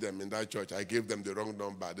say, see them in that church. I gave them the wrong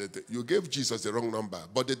number. You gave Jesus the wrong number.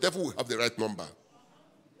 But the devil will have the right number.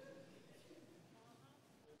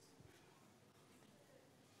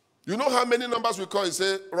 You know how many numbers we call? You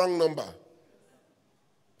say, wrong number.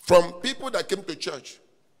 From people that came to church.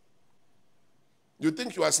 You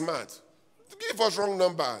think you are smart. Give us wrong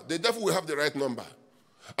number. The devil will have the right number.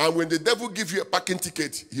 And when the devil gives you a parking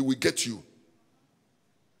ticket, he will get you.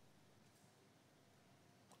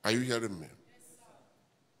 Are you hearing me?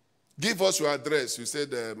 Give us your address. You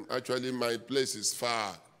said, actually, my place is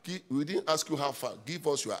far. We didn't ask you how far. Give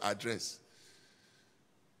us your address.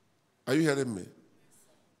 Are you hearing me?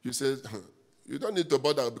 You said, you don't need to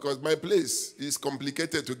bother because my place is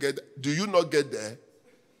complicated to get. Do you not get there?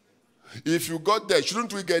 If you got there,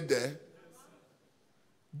 shouldn't we get there?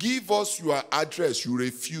 Give us your address. You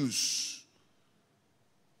refuse.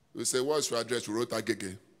 You say, what's your address? You wrote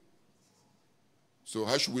Agege. So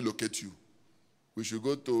how should we locate you? We should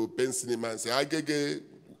go to Penn Cinema and say, Agege,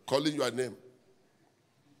 calling your name.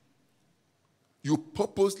 You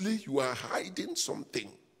purposely, you are hiding something.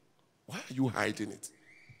 Why are you hiding it?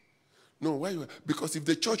 No, why? Because if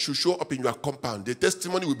the church should show up in your compound, the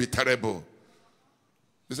testimony will be terrible.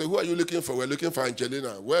 You say, who are you looking for? We're looking for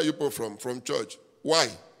Angelina. Where are you from? From church. Why?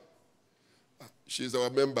 She's our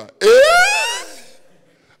member.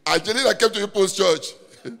 Angelina came to people's church.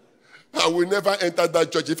 I will never enter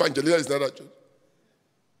that church if Angelina is not at church.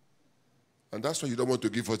 And that's why you don't want to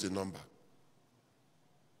give us a number.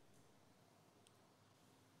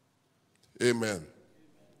 Amen.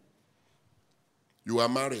 You are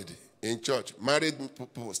married in church. Married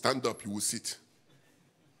people, stand up, you will sit.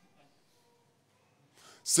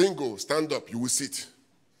 Single, stand up, you will sit.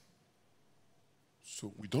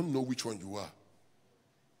 So we don't know which one you are.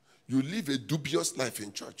 You live a dubious life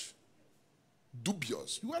in church.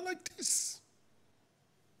 Dubious. You are like this.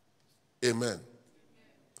 Amen.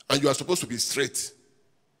 And you are supposed to be straight.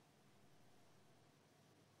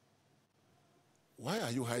 Why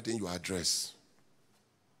are you hiding your address?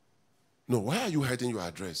 No, why are you hiding your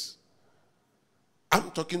address?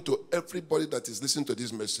 I'm talking to everybody that is listening to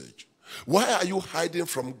this message. Why are you hiding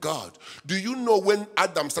from God? Do you know when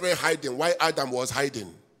Adam started hiding, why Adam was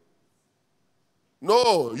hiding?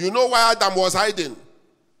 No, you know why Adam was hiding?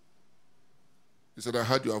 He said, I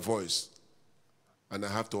heard your voice and I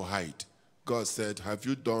have to hide. God said, have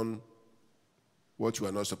you done what you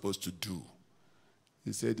are not supposed to do?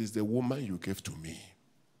 He said, it's the woman you gave to me.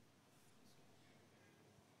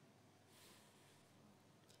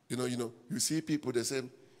 You know, you see people, they say,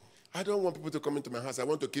 I don't want people to come into my house. I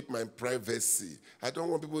want to keep my privacy. I don't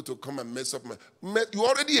want people to come and mess up my... You're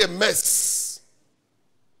already a mess.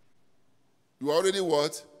 You are already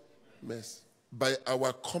what? Mess. By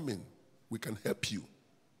our coming, we can help you.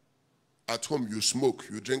 At home, you smoke,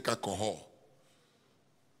 you drink alcohol.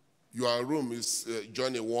 Your room is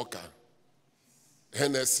Johnny Walker,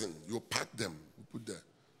 Henderson. You pack them, you put there.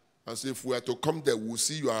 As if we are to come there, we'll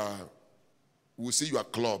see your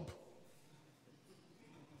club.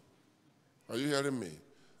 Are you hearing me?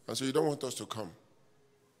 And so you don't want us to come.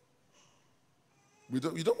 You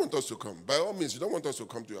don't want us to come. By all means, you don't want us to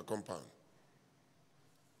come to your compound.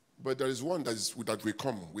 But there is one that will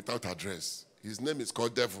come without address. His name is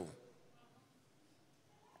called devil.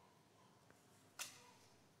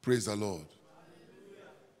 Praise the Lord.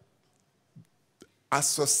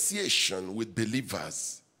 Association with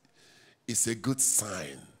believers is a good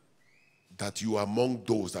sign that you are among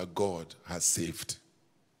those that God has saved.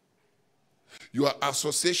 Your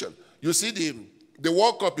association, You see, the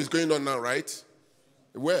World Cup is going on now, right?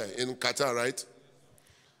 Where? In Qatar, right?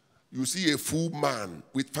 You see a full man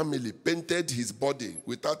with family painted his body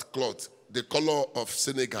without cloth, the color of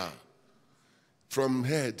Senegal. From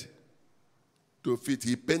head to feet,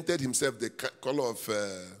 he painted himself the color of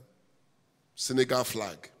Senegal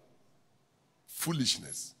flag.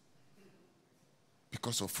 Foolishness.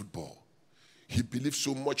 Because of football. He believes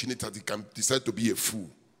so much in it that he can decide to be a fool.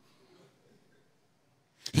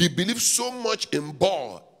 He believes so much in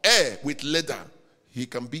ball, air with leather, he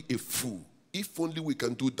can be a fool. If only we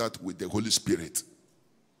can do that with the Holy Spirit.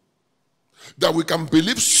 That we can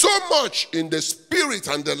believe so much in the Spirit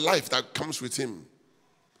and the life that comes with him.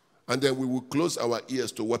 And then we will close our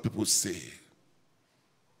ears to what people say.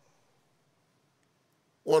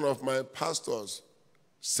 One of my pastors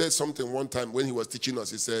said something one time when he was teaching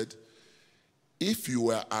us. He said, if you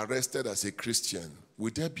were arrested as a Christian,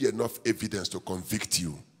 would there be enough evidence to convict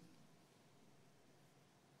you?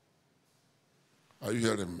 Are you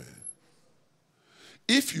hearing me?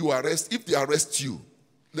 If they arrest you,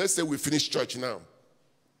 let's say we finish church now,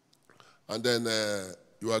 and then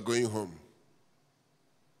you are going home,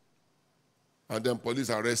 and then police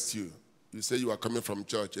arrest you. You say you are coming from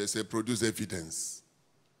church. They say, produce evidence.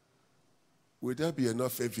 Would there be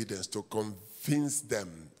enough evidence to convince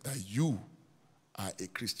them that you are a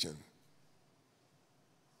Christian?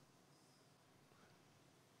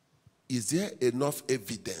 Is there enough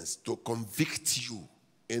evidence to convict you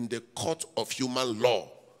in the court of human law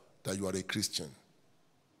that you are a Christian?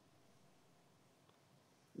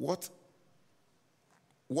 What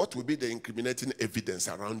will be the incriminating evidence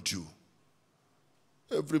around you?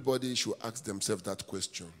 Everybody should ask themselves that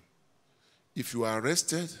question. If you are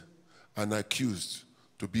arrested and accused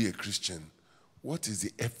to be a Christian, what is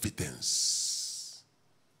the evidence?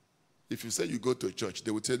 If you say you go to church,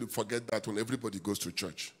 they will tell you, forget that one. Everybody goes to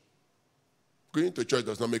church. Going to church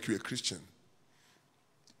does not make you a Christian.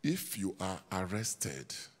 If you are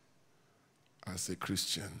arrested as a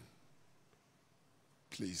Christian,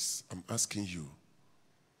 please, I'm asking you,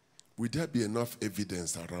 will there be enough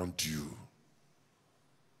evidence around you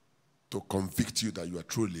to convict you that you are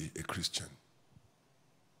truly a Christian?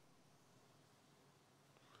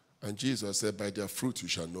 And Jesus said, by their fruit you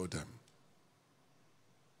shall know them.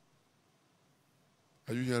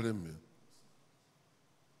 Are you hearing me?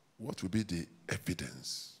 What will be the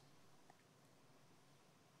evidence?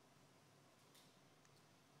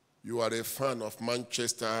 You are a fan of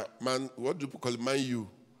Manchester, what do people call it? Man U.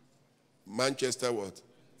 Manchester what?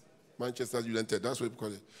 Manchester United, that's what people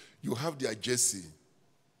call it. You have their jersey.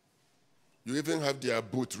 You even have their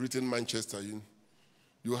boot written Manchester.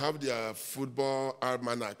 You have their football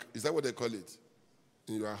almanac. Is that what they call it?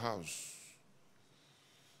 In your house.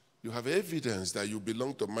 You have evidence that you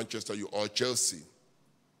belong to Manchester or Chelsea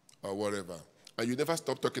or whatever. And you never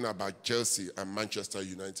stop talking about Chelsea and Manchester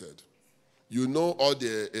United. You know all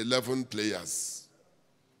the 11 players.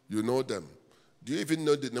 You know them. Do you even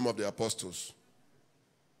know the name of the apostles?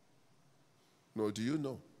 No, do you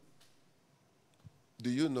know? Do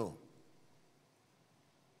you know?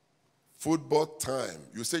 Football time.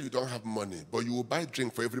 You say you don't have money, but you will buy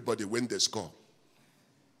drink for everybody when they score.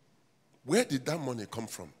 Where did that money come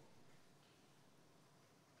from?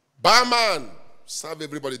 Barman, serve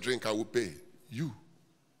everybody drink, I will pay. You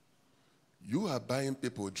are buying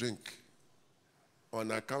people drink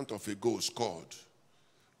on account of a goal scored.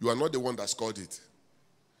 You are not the one that scored it.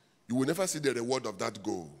 You will never see the reward of that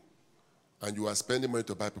goal. And you are spending money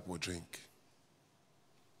to buy people drink.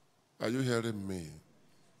 Are you hearing me?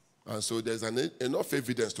 And so there's enough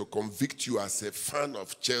evidence to convict you as a fan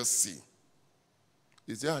of Chelsea.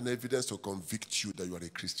 Is there an evidence to convict you that you are a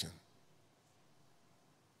Christian?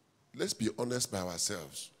 Let's be honest by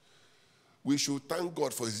ourselves. We should thank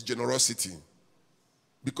God for his generosity.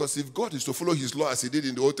 Because if God is to follow his law as he did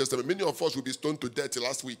in the Old Testament, many of us will be stoned to death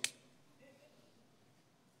last week.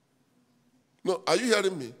 No, are you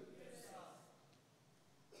hearing me?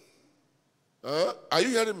 Are you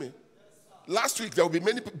hearing me? Last week there will be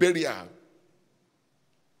many burial.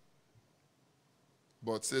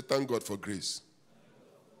 But say thank God for grace.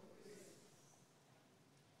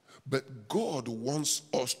 But God wants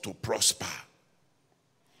us to prosper.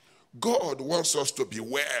 God wants us to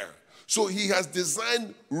beware. So he has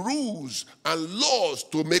designed rules and laws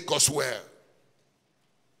to make us well,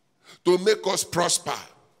 to make us prosper.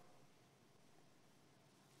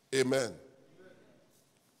 Amen.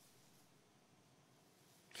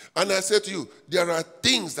 And I say to you, there are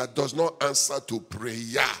things that does not answer to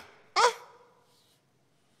prayer.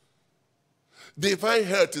 Divine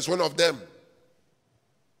health is one of them.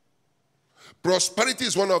 Prosperity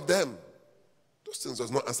is one of them. Those things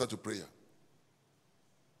does not answer to prayer.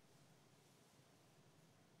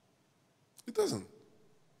 It doesn't.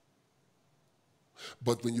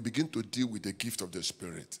 But when you begin to deal with the gift of the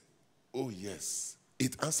Spirit, oh yes,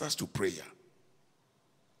 it answers to prayer.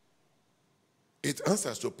 It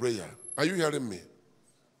answers to prayer. Are you hearing me?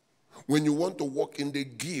 When you want to walk in the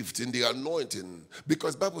gift, in the anointing,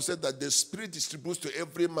 because the Bible said that the Spirit distributes to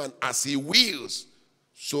every man as he wills.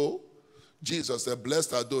 So, Jesus said,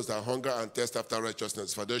 blessed are those that hunger and thirst after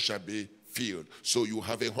righteousness, for they shall be filled. So you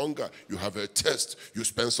have a hunger, you have a thirst, you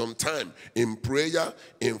spend some time in prayer,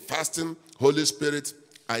 in fasting. Holy Spirit,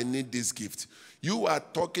 I need this gift. You are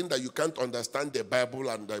talking that you can't understand the Bible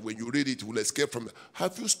and that when you read it, you will escape from it.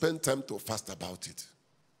 Have you spent time to fast about it?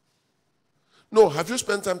 No, have you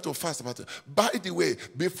spent time to fast about it? By the way,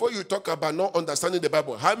 before you talk about not understanding the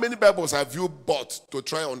Bible, how many Bibles have you bought to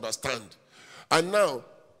try and understand? And now,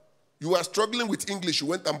 you are struggling with English, you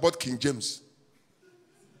went and bought King James.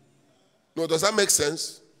 No, does that make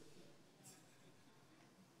sense?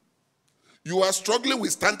 You are struggling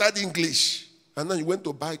with standard English, and then you went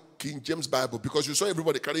to buy King James Bible because you saw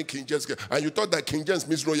everybody carrying King James, and you thought that King James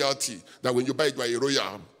means royalty, that when you buy it, you are a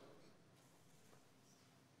royal.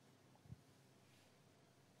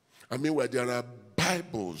 I mean, where there are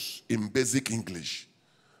Bibles in basic English,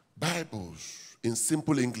 Bibles in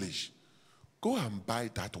simple English, go and buy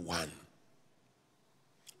that one.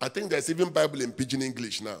 I think there's even Bible in Pidgin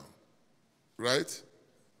English now, right?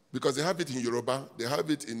 Because they have it in Yoruba, they have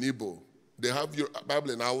it in Igbo, they have your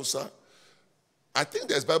Bible in Hausa. I think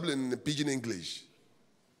there's Bible in Pidgin English.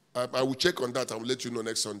 I will check on that. I will let you know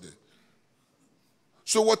next Sunday.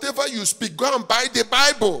 So whatever you speak, go and buy the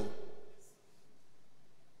Bible.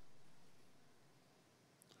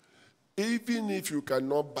 Even if you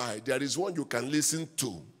cannot buy, there is one you can listen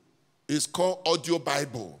to. It's called Audio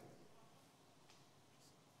Bible.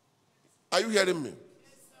 Are you hearing me? Yes,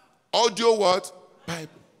 Audio what?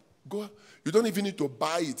 Bible. Go. You don't even need to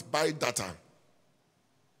buy it. Buy data.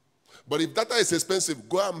 But if data is expensive,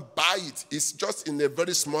 go and buy it. It's just in a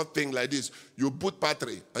very small thing like this. You put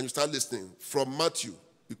battery and you start listening. From Matthew,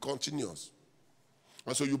 it continues.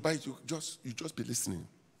 And so you buy it, you just be listening.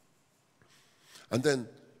 And then,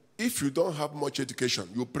 if you don't have much education,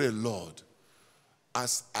 you pray, Lord,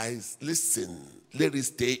 as I listen, let it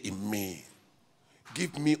stay in me.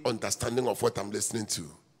 Give me understanding of what I'm listening to.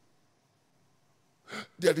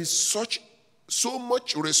 There is so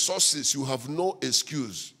much resources, you have no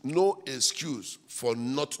excuse for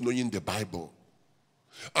not knowing the Bible.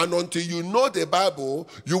 And until you know the Bible,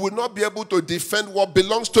 you will not be able to defend what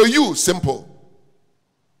belongs to you. Simple.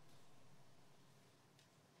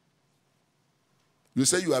 You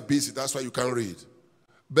say you are busy, that's why you can't read.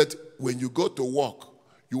 But when you go to work,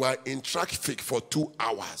 you are in traffic for 2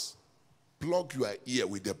 hours. Plug your ear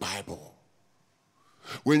with the Bible.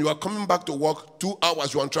 When you are coming back to work, 2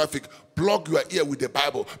 hours you're on traffic, plug your ear with the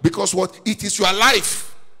Bible. Because what? It is your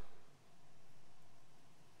life.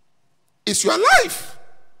 It's your life.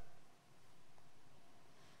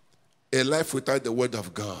 A life without the word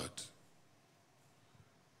of God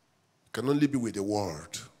can only be with the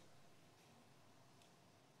word.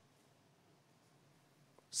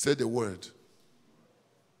 Say the word.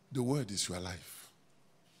 The word is your life.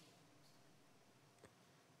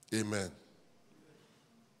 Amen.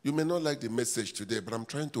 You may not like the message today, but I'm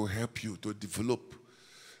trying to help you to develop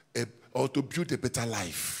or to build a better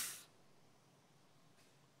life.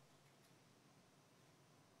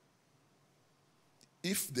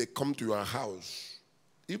 If they come to your house,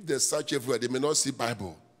 if they search everywhere, they may not see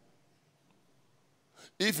Bible.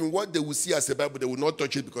 Even what they will see as a Bible, they will not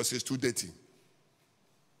touch it because it's too dirty.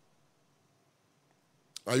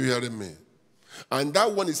 Are you hearing me? And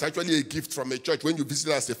that one is actually a gift from a church when you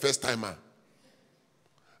visit as a first timer.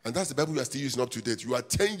 And that's the Bible you are still using up to date. You are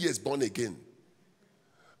 10 years born again.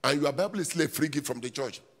 And your Bible is still a free gift from the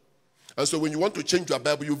church. And so when you want to change your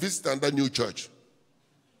Bible, you visit another new church.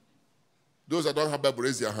 Those that don't have Bible,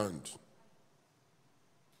 raise your hand.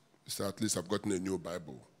 So at least I've gotten a new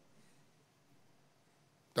Bible.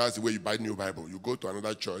 That's the way you buy a new Bible. You go to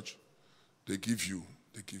another church, they give you.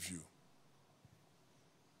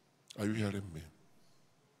 Are you hearing me?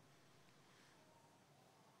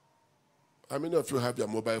 How many of you have your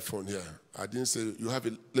mobile phone here? I didn't say you have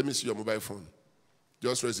it. Let me see your mobile phone.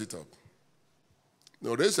 Just raise it up.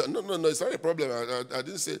 No, raise it. No, it's not a problem. I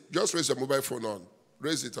didn't say, just raise your mobile phone on.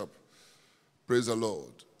 Raise it up. Praise the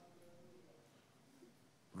Lord.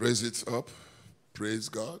 Raise it up. Praise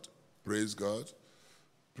God. Praise God.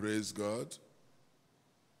 Praise God.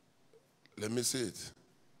 Let me see it.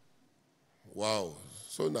 Wow.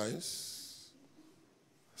 So nice.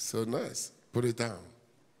 So nice. Put it down.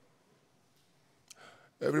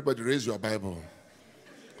 Everybody raise your Bible.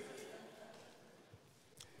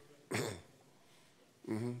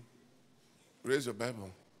 Raise your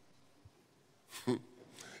Bible.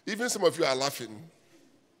 Even some of you are laughing.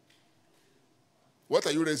 What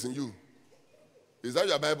are you raising? You? Is that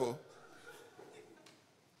your Bible?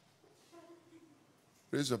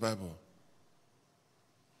 Raise your Bible.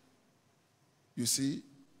 You see,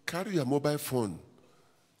 carry your mobile phone.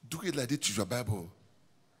 Do it like this to your Bible.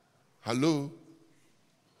 Hello?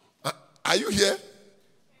 Are you here?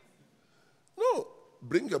 No.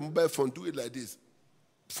 Bring your mobile phone. Do it like this.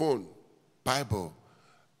 Phone, Bible.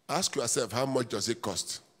 Ask yourself, how much does it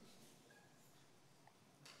cost?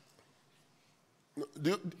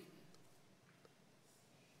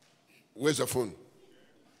 Where's your phone?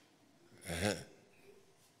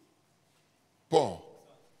 Paul.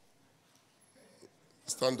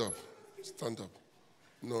 Stand up. Stand up.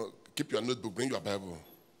 No, keep your notebook. Bring your Bible.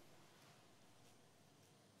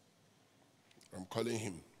 I'm calling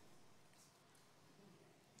him.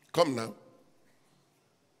 Come now.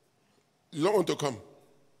 You don't want to come.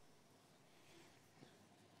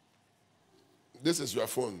 This is your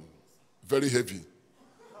phone. Very heavy.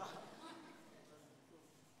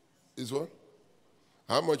 Is what?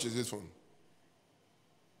 How much is this phone?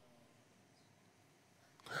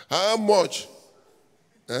 How much?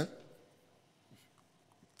 Eh?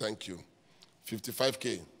 Thank you.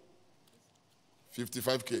 55K.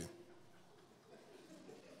 55K.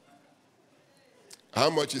 How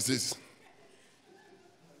much is this?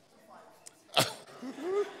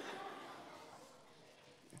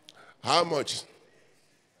 How much?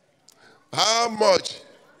 How much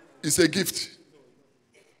is a gift?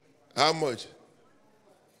 How much?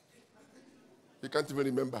 You can't even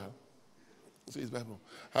remember. So it's Bible.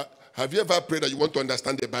 Have you ever prayed that you want to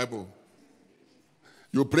understand the Bible?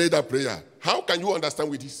 You pray that prayer. How can you understand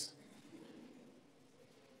with this?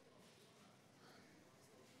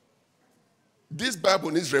 This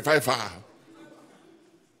Bible needs revival.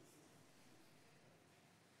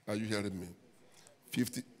 Are you hearing me?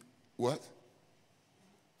 50, what?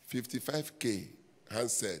 55K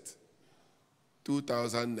handset.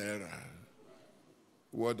 2,000 naira.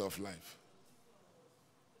 Word of life.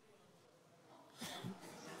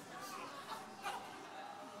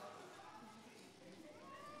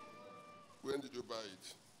 When did you buy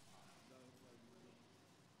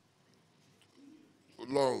it?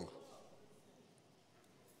 Long.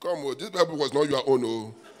 Come on, this Bible was not your own.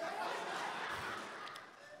 Oh.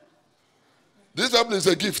 This Bible is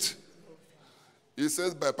a gift. It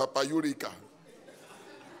says by Papa Eureka.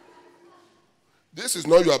 This is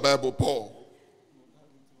not your Bible, Paul.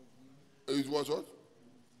 It was what?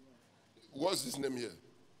 What's his name here?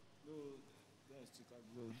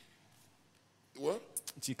 What?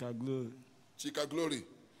 Chica Glory. Chica Glory.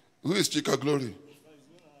 Who is Chica Glory?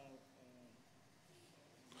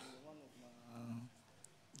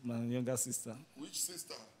 My younger sister. Which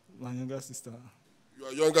sister? My younger sister.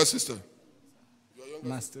 Your younger sister? Your younger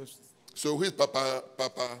My sister? stepsister. So who is Papa?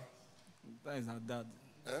 That is her dad.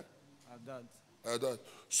 Eh? Her dad. Her dad.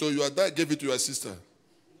 So your dad gave it to your sister?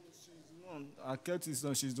 She's the one. I kept it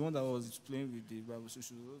on. She's the one that was playing with the Bible. So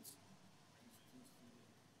she wrote.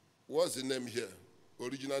 What's the name here?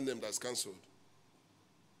 Original name that's cancelled.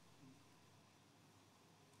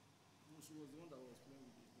 She was the one that was playing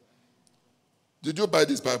with the Bible. Did you buy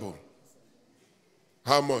this Bible?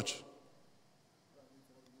 How much?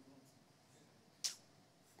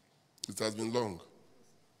 It has been long.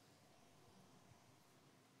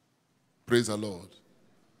 Praise the Lord.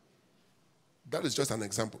 That is just an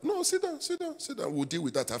example. No, sit down, sit down, sit down. We'll deal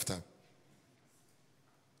with that after.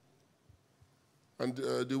 And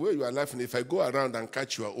the way you are laughing, if I go around and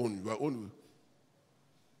catch your own will.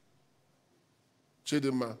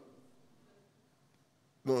 Chidima.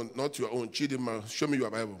 No, not your own. Chidima, show me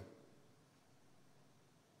your Bible.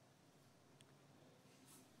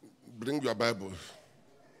 Bring your Bible.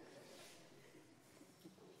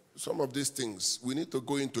 Some of these things, we need to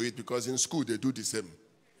go into it because in school they do the same.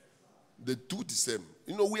 They do the same.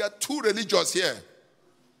 You know, we are too religious here.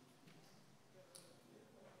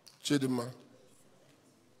 Chidima.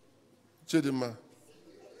 Chidima.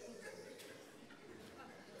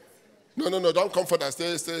 No, don't come for that.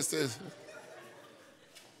 Stay.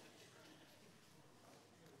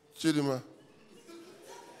 Chidima.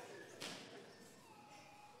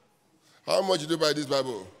 How much did you buy this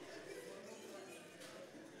Bible?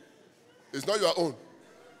 It's not your own.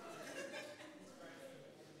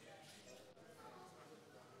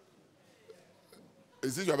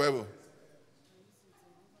 Is this your Bible?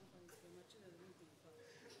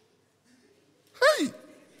 Hey!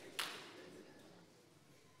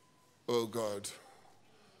 Oh God.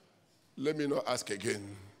 Let me not ask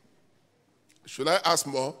again. Should I ask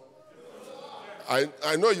more?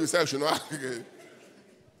 I know you said I should not ask again.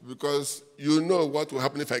 Because you know what will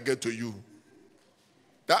happen if I get to you.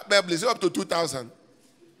 That Bible is up to 2,000.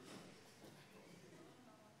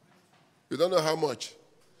 You don't know how much.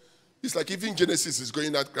 It's like even Genesis is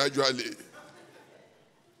going out gradually.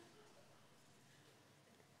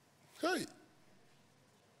 Hey.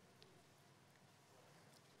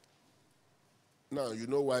 Now, you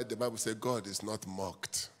know why the Bible says God is not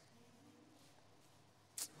mocked.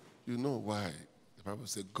 You know why the Bible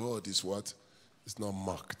says God is what? Is not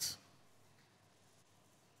mocked.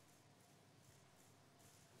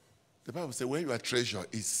 The Bible says where your treasure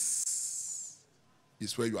is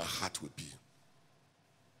where your heart will be.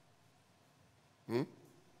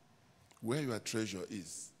 Where your treasure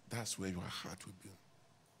is, that's where your heart will be.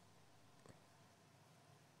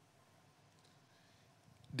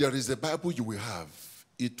 There is a Bible you will have.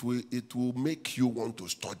 It will make you want to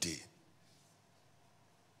study.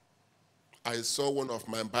 I saw one of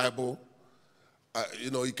my Bible.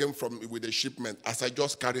 It came with a shipment. As I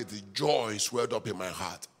just carried it, joy swelled up in my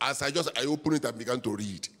heart. As I opened it and began to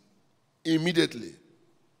read. Immediately.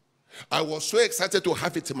 I was so excited to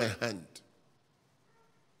have it in my hand.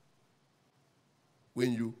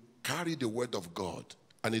 When you carry the word of God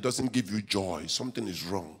and it doesn't give you joy, something is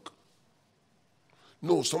wrong.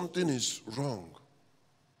 No, something is wrong.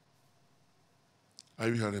 Are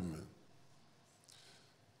you hearing me?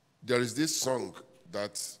 There is this song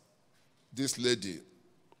that this lady,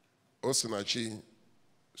 Osinachi,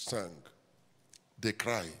 sang. They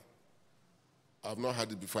Cry. I've not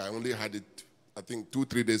heard it before. I only heard it, I think,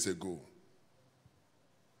 2-3 days ago.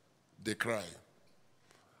 They Cry.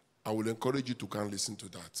 I will encourage you to come listen to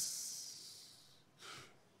that.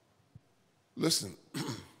 Listen,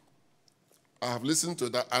 I have listened to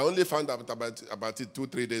that. I only found out about it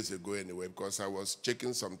 2-3 days ago anyway, because I was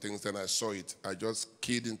checking some things and I saw it. I just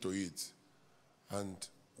keyed into it. And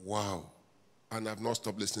wow. And I've not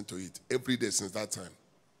stopped listening to it every day since that time.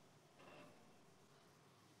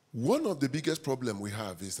 One of the biggest problems we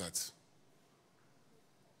have is that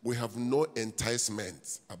we have no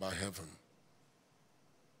enticement about heaven.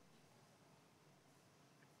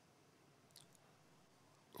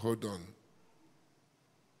 Hold on.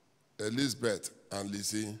 Elizabeth and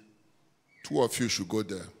Lizzie, two of you should go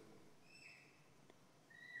there.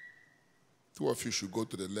 Two of you should go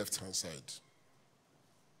to the left-hand side.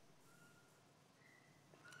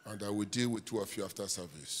 And I will deal with two of you after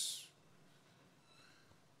service.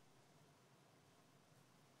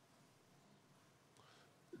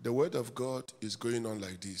 The word of God is going on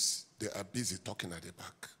like this. They are busy talking at the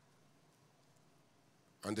back.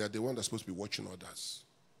 And they are the ones that are supposed to be watching others.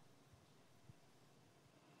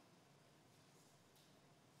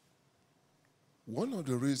 One of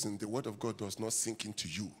the reasons the word of God does not sink into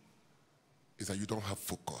you is that you don't have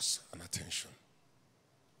focus and attention.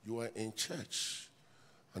 You are in church,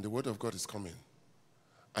 and the word of God is coming.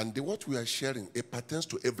 And what we are sharing, it pertains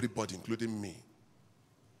to everybody, including me.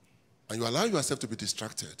 And you allow yourself to be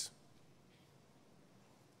distracted.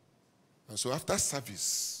 And so after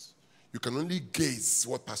service, you can only gaze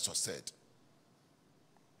what pastor said.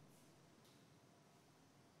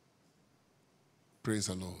 Praise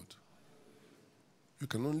the Lord. You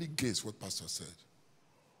can only gaze what pastor said.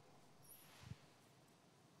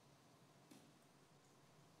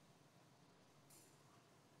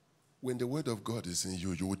 When the word of God is in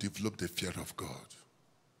you, you will develop the fear of God.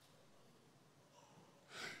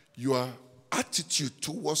 Your attitude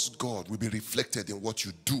towards God will be reflected in what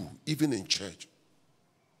you do, even in church.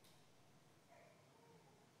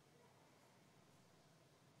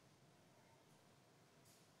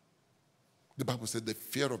 The Bible said the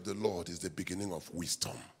fear of the Lord is the beginning of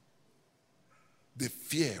wisdom. The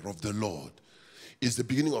fear of the Lord is the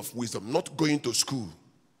beginning of wisdom. Not going to school.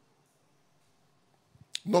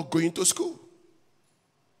 Not going to school.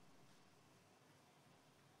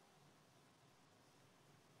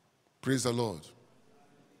 Praise the Lord.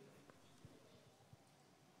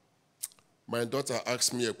 My daughter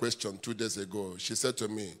asked me a question 2 days ago. She said to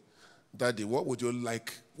me, Daddy, what would you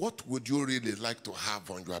really like to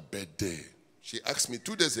have on your birthday? She asked me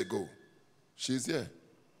 2 days ago. She's here.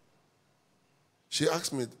 She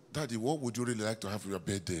asked me, Daddy, what would you really like to have for your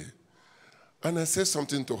birthday? And I said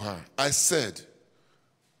something to her. I said,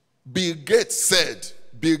 Bill Gates said,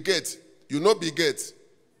 Bill Gates, you know Bill Gates,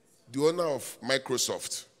 the owner of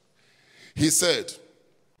Microsoft. He said,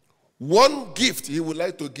 one gift he would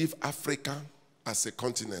like to give Africa as a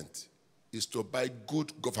continent is to buy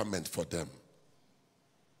good government for them.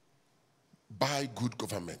 Buy good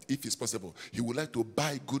government, if it's possible. He would like to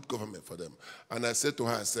buy good government for them. And I said to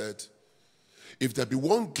her, I said, If there be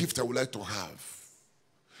one gift I would like to have,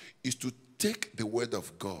 is to take the word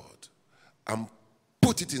of God and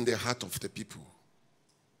put it in the heart of the people.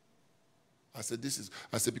 I said,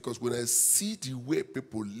 because when I see the way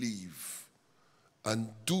people live and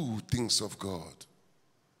do things of God,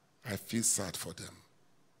 I feel sad for them.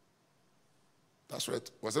 That's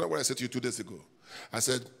right. Was that what I said to you 2 days ago? I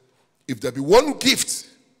said, if there be one gift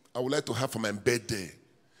I would like to have for my birthday,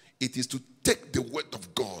 it is to take the word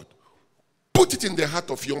of God, put it in the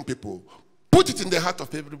heart of young people, put it in the heart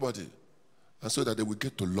of everybody, and so that they will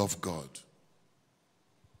get to love God.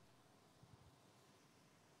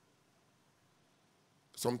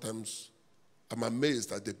 Sometimes I'm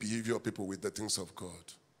amazed at the behavior of people with the things of God.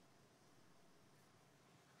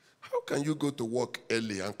 How can you go to work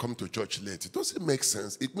early and come to church late? It doesn't make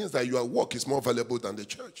sense. It means that your work is more valuable than the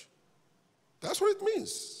church. That's what it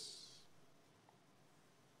means.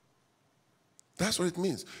 That's what it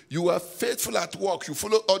means. You are faithful at work. You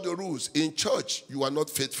follow all the rules. In church, you are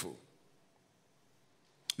not faithful.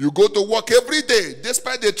 You go to work every day.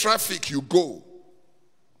 Despite the traffic, you go.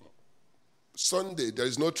 Sunday, there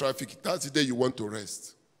is no traffic. That's the day you want to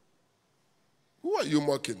rest. Who are you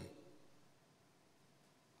mocking?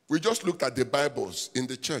 We just looked at the Bibles in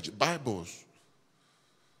the church. Bibles.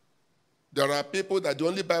 There are people that the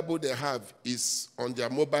only Bible they have is on their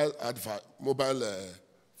mobile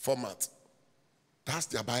format. That's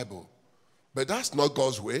their Bible. But that's not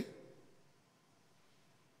God's way.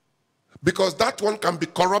 Because that one can be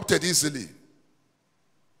corrupted easily.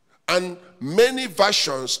 And many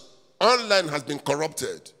versions online has been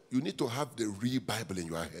corrupted. You need to have the real Bible in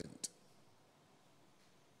your hand.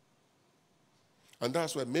 And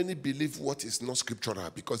that's why many believe what is not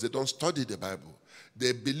scriptural, because they don't study the Bible.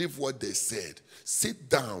 They believe what they said. Sit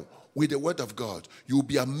down with the word of God. You'll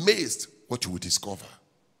be amazed what you will discover.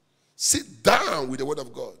 Sit down with the word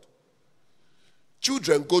of God.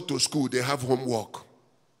 Children go to school, they have homework.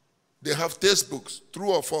 They have textbooks,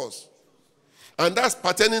 true or false. And that's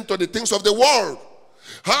pertaining to the things of the world.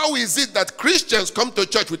 How is it that Christians come to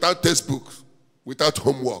church without textbooks, without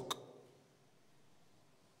homework?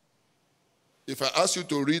 If I ask you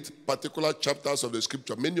to read particular chapters of the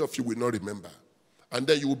scripture, many of you will not remember. And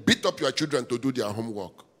then you will beat up your children to do their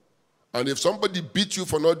homework. And if somebody beats you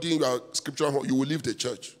for not doing your scriptural homework, you will leave the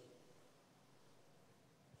church.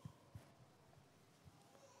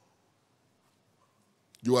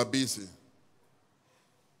 You are busy.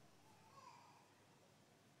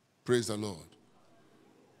 Praise the Lord.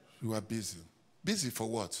 You are busy. Busy for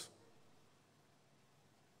what?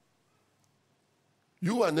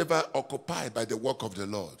 You are never occupied by the work of the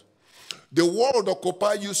Lord. The world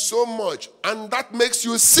occupies you so much, and that makes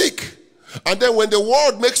you sick. And then when the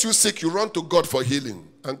world makes you sick, you run to God for healing.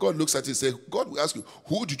 And God looks at you and says, God will ask you,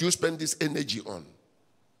 who did you spend this energy on?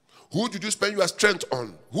 Who did you spend your strength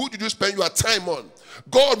on? Who did you spend your time on?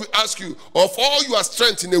 God will ask you, of all your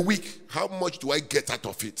strength in a week, how much do I get out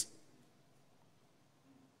of it?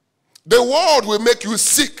 The world will make you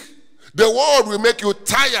sick. The world will make you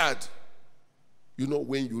tired. You know,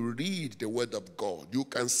 when you read the word of God, you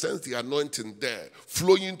can sense the anointing there,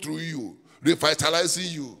 flowing through you,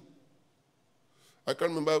 revitalizing you. I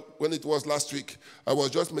can't remember when it was last week. I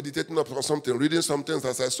was just meditating upon something, reading some things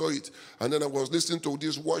as I saw it. And then I was listening to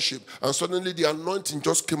this worship. And suddenly the anointing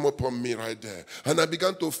just came upon me right there. And I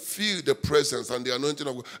began to feel the presence and the anointing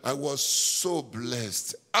of God. I was so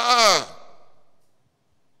blessed.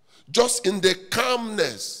 Just in the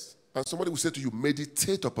calmness. And somebody will say to you,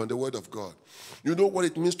 meditate upon the word of God. You know what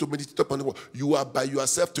it means to meditate upon the word? You are by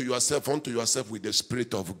yourself to yourself, unto yourself with the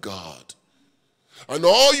Spirit of God. And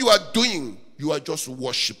all you are doing, you are just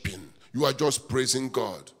worshiping. You are just praising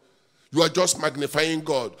God. You are just magnifying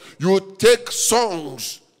God. You take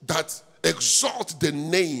songs that exalt the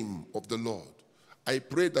name of the Lord. I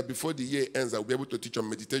pray that before the year ends, I'll be able to teach on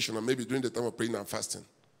meditation, and maybe during the time of praying and fasting.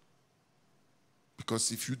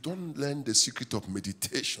 Because if you don't learn the secret of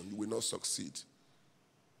meditation, you will not succeed.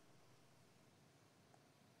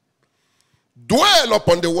 Dwell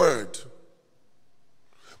upon the word.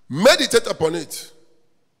 Meditate upon it.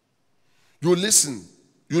 You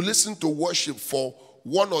listen to worship for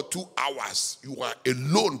 1 or 2 hours. You are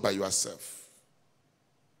alone by yourself.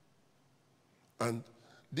 And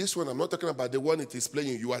this one, I'm not talking about the one it is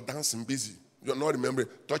playing. You are dancing busy. You're not remembering,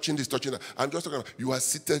 touching this, touching that. I'm just talking about you are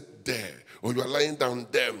seated there, or you are lying down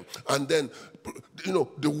there. And then,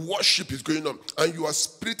 the worship is going on, and your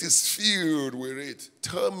spirit is filled with it.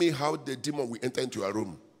 Tell me how the demon will enter into your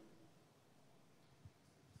room.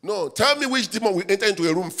 No, tell me which demon will enter into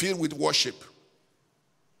a room filled with worship.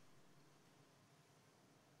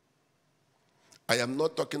 I am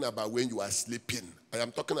not talking about when you are sleeping I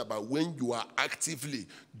am talking about when you are actively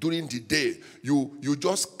during the day, you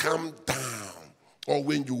just calm down, or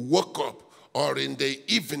when you woke up, or in the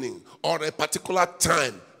evening, or a particular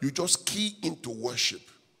time, you just key into worship.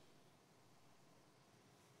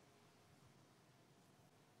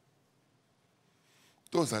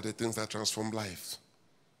 Those are the things that transform lives.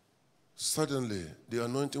 Suddenly, the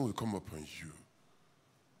anointing will come upon you.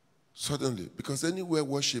 Suddenly, because anywhere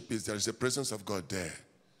worship is, there is a presence of God there.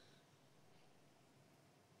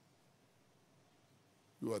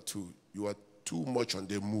 You are too much on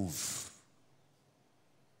the move.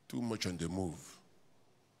 Too much on the move.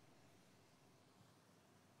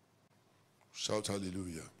 Shout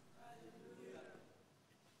hallelujah.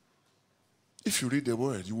 If you read the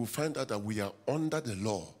word, you will find out that we are under the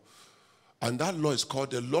law. And that law is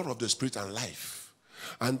called the law of the Spirit and life.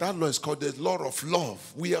 And that law is called the law of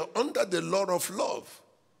love. We are under the law of love.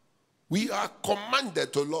 We are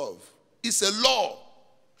commanded to love. It's a law.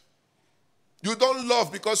 You don't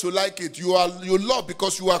love because you like it. You love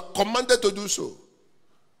because you are commanded to do so.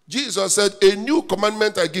 Jesus said, a new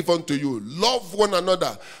commandment I give unto you. Love one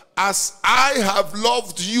another. As I have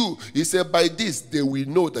loved you. He said, by this they will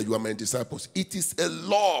know that you are my disciples. It is a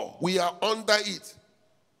law. We are under it.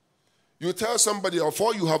 You tell somebody, of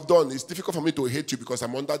all you have done, it's difficult for me to hate you because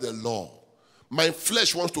I'm under the law. My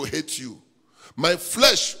flesh wants to hate you. My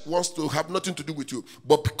flesh wants to have nothing to do with you.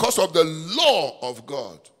 But because of the law of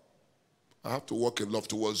God, I have to walk in love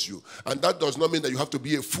towards you. And that does not mean that you have to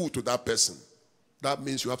be a fool to that person. That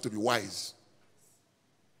means you have to be wise.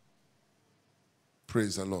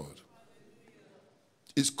 Praise the Lord.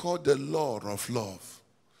 It's called the law of love.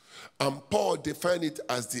 And Paul defined it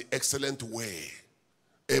as the excellent way.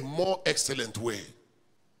 A more excellent way.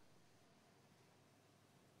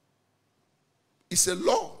 It's a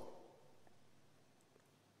law.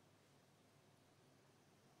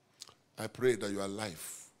 I pray that your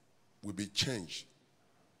life will be changed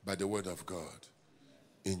by the word of God.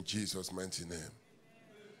 In Jesus' mighty name.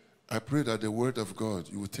 I pray that the word of God,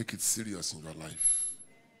 you will take it serious in your life.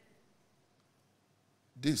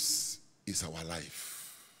 This is our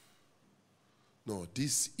life. No,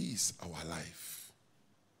 this is our life.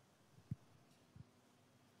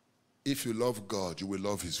 If you love God, you will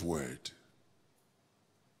love his word.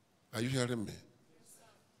 Are you hearing me?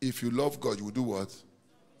 If you love God, you will do what?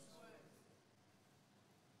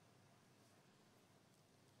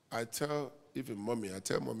 I tell mommy,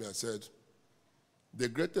 I said, the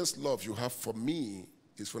greatest love you have for me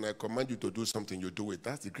is when I command you to do something, you do it.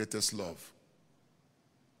 That's the greatest love.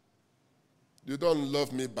 You don't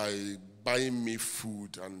love me by buying me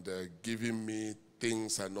food and giving me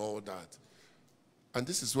things and all that. And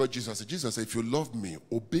this is what Jesus said. Jesus said, if you love me,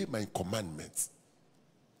 obey my commandments.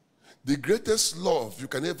 The greatest love you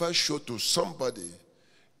can ever show to somebody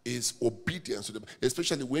is obedience to them,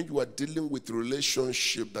 especially when you are dealing with a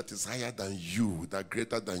relationship that is higher than you, that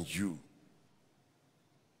greater than you.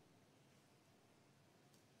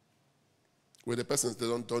 When the person says,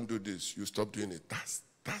 don't do this, you stop doing it.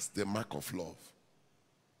 That's the mark of love.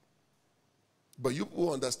 But you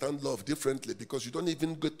will understand love differently because you don't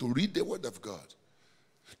even get to read the word of God.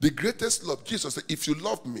 The greatest love, Jesus said, if you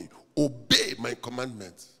love me, obey my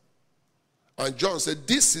commandments. And John said,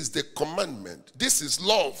 this is the commandment. This is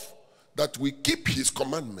love, that we keep his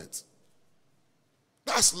commandments.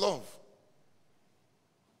 That's love.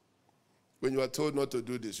 When you are told not to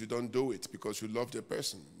do this, you don't do it because you love the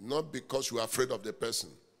person, not because you are afraid of the person.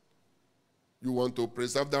 You want to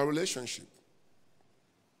preserve that relationship.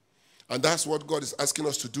 And that's what God is asking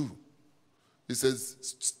us to do. He says,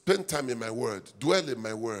 spend time in my word, dwell in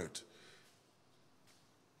my word.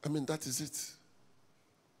 I mean, that is it.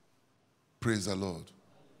 Praise the Lord.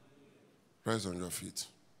 Rise on your feet.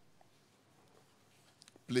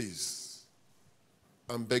 Please,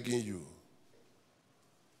 I'm begging you,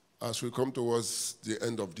 as we come towards the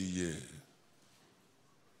end of the year,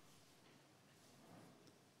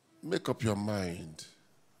 make up your mind.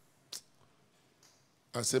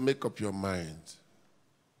 I say make up your mind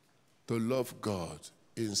to love God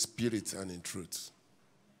in spirit and in truth.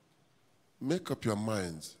 Make up your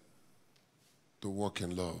mind to walk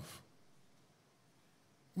in love.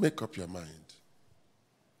 Make up your mind.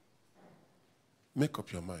 Make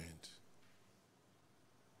up your mind.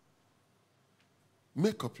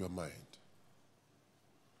 Make up your mind.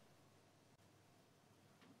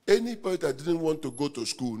 Anybody that didn't want to go to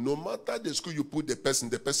school, no matter the school you put the person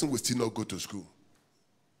will still not go to school.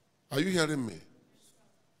 Are you hearing me?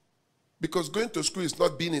 Because going to school is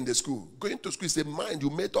not being in the school. Going to school is a mind you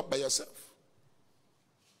made up by yourself.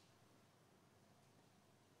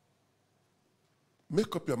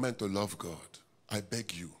 Make up your mind to love God. I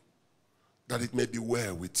beg you. that it may be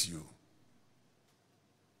well with you.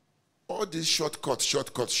 All this shortcut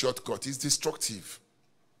is destructive.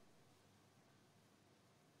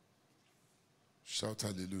 Shout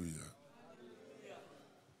hallelujah.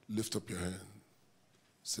 Lift up your hand.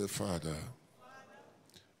 Say, Father,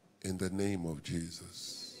 in the name of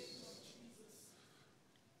Jesus,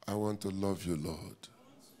 I want to love you, Lord,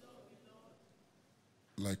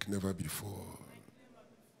 like never before.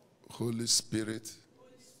 Holy Spirit,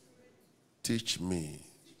 teach me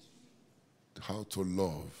how to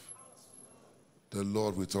love the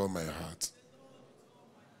Lord with all my heart.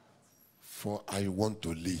 For I want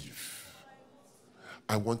to live.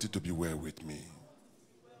 I want it to be well with me.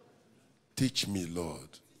 Teach me, Lord,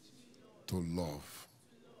 to love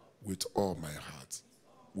with all my heart,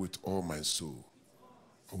 with all my soul,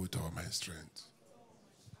 and with all my strength.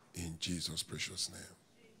 In Jesus' precious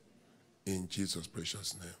name. In Jesus'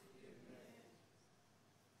 precious name.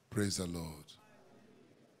 Praise the Lord.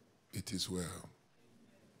 It is well.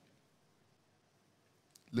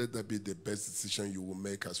 Let that be the best decision you will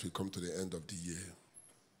make as we come to the end of the year.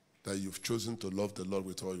 That you've chosen to love the Lord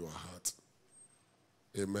with all your heart.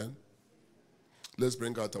 Amen. Let's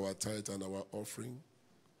bring out our tithe and our offering.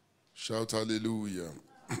 Shout hallelujah.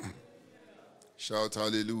 Shout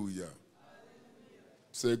hallelujah.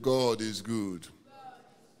 Say, God is good.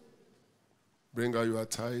 Bring out your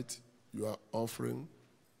tithe, your offering.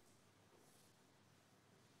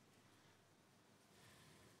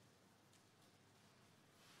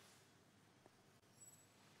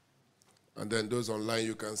 And then those online,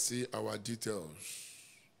 you can see our details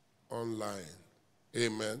online.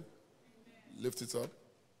 Amen. Lift it up.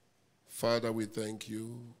 Father, we thank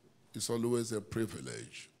you. It's always a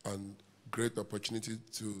privilege and great opportunity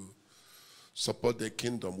to support the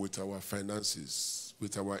kingdom with our finances,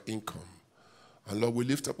 with our income. And Lord, we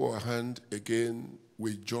lift up our hand again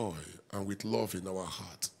with joy and with love in our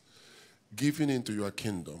heart, giving into your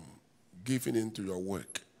kingdom, giving into your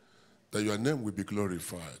work, that your name will be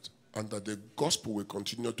glorified, and that the gospel will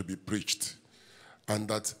continue to be preached, and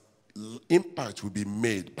that impact will be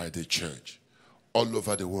made by the church all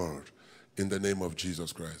over the world in the name of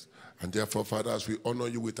Jesus Christ. And therefore, Father, as we honor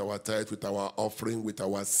you with our tithe, with our offering, with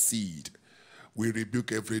our seed, we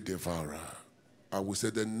rebuke every devourer. And we say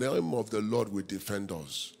the name of the Lord will defend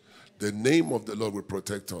us. The name of the Lord will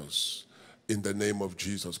protect us in the name of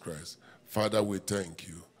Jesus Christ. Father, we thank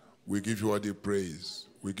you. We give you all the praise.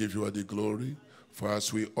 We give you all the glory. For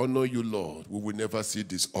as we honor you, Lord, we will never see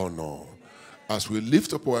dishonor. As we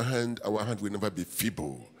lift up our hand will never be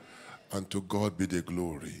feeble. And to God be the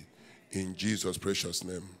glory. In Jesus' precious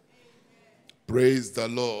name. Praise the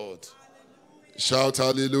Lord. Hallelujah. Shout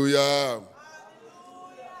hallelujah. Hallelujah.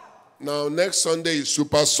 Now, next Sunday is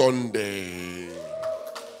Super Sunday.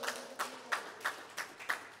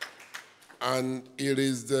 And it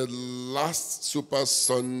is the last Super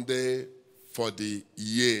Sunday for the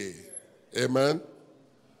year. Amen?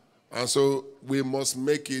 And so we must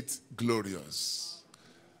make it glorious.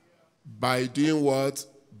 By doing what?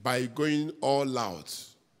 By going all out.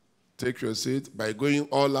 Take your seat. By going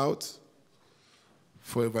all out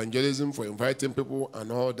for evangelism, for inviting people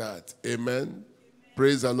and all that. Amen?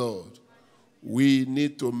 Praise the Lord. We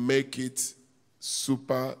need to make it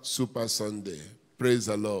Super Sunday. Praise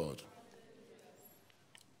the Lord.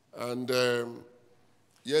 And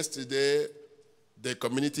yesterday, the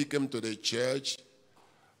community came to the church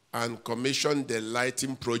and commissioned the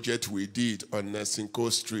lighting project we did on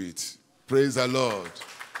Nesinko Street. Praise the Lord.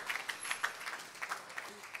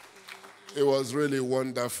 It was really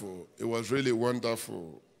wonderful. It was really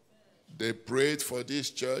wonderful. They prayed for this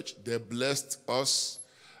church. They blessed us.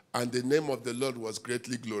 And the name of the Lord was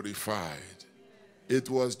greatly glorified. It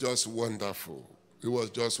was just wonderful. It was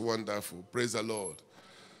just wonderful. Praise the Lord.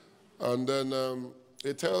 And then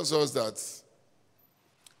it tells us that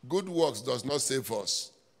good works does not save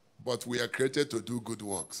us, but we are created to do good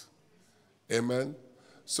works. Amen?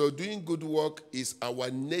 So doing good work is our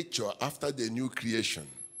nature after the new creation.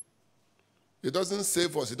 It doesn't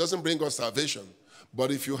save us. It doesn't bring us salvation.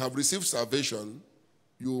 But if you have received salvation,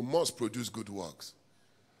 you must produce good works.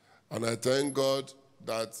 And I thank God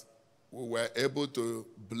that we were able to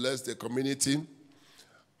bless the community.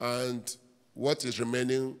 And what is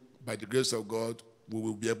remaining, by the grace of God, we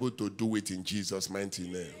will be able to do it in Jesus' mighty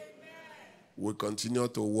name. Amen. We'll continue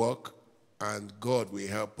to work, and God will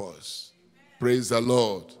help us. Amen. Praise the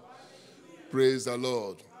Lord. Hallelujah. Praise the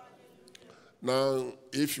Lord. Now,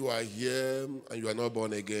 if you are here and you are not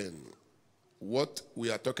born again, what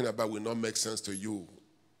we are talking about will not make sense to you.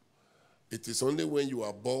 It is only when you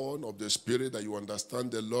are born of the Spirit that you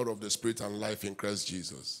understand the law of the Spirit and life in Christ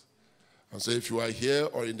Jesus. And so if you are here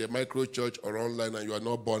or in the micro church or online and you are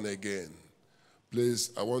not born again,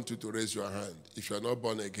 please, I want you to raise your hand. If you are not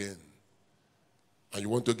born again and you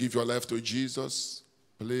want to give your life to Jesus,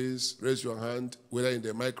 please raise your hand, whether in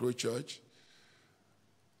the micro church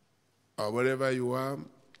or wherever you are,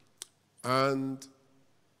 and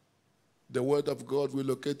the word of God will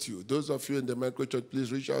locate you. Those of you in the micro church,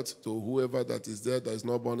 please reach out to whoever that is there that is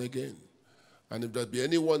not born again. And if there be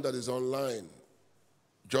anyone that is online,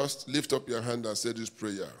 just lift up your hand and say this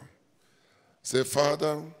prayer. Say,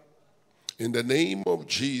 Father, in the name of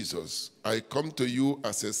Jesus, I come to you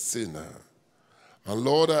as a sinner. And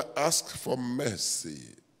Lord, I ask for mercy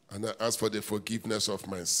and I ask for the forgiveness of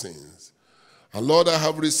my sins. And Lord, I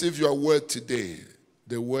have received your word today,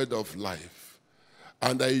 the word of life.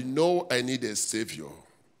 And I know I need a Savior.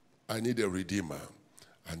 I need a Redeemer.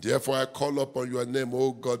 And therefore I call upon your name,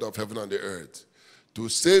 O God of heaven and the earth, to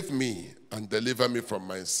save me and deliver me from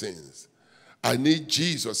my sins. I need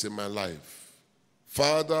Jesus in my life.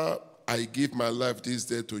 Father, I give my life this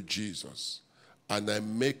day to Jesus. And I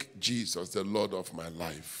make Jesus the Lord of my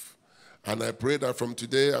life. And I pray that from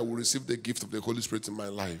today I will receive the gift of the Holy Spirit in my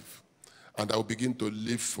life. And I will begin to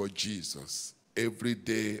live for Jesus every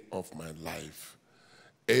day of my life.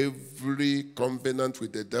 Every covenant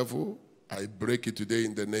with the devil, I break it today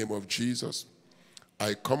in the name of Jesus.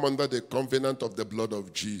 I come under the covenant of the blood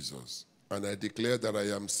of Jesus. And I declare that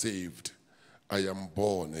I am saved. I am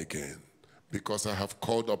born again. Because I have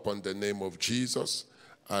called upon the name of Jesus,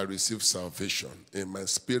 I receive salvation in my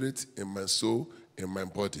spirit, in my soul, in my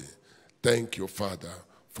body. Thank you, Father.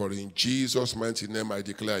 For in Jesus' mighty name I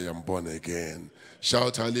declare I am born again.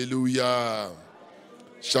 Shout hallelujah.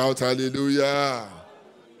 Shout hallelujah.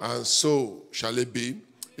 And so shall it be.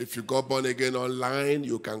 If you got born again online,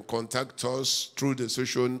 you can contact us through the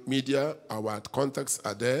social media. Our contacts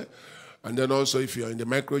are there. And then also if you're in the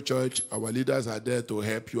micro church, our leaders are there to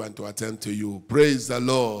help you and to attend to you. Praise the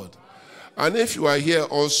Lord. And if you are here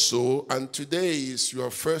also, and today is your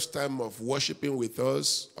first time of worshiping with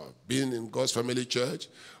us, or being in God's Family Church,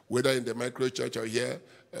 whether in the micro church or here,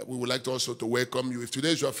 we would like to also to welcome you. If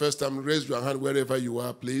today is your first time, raise your hand wherever you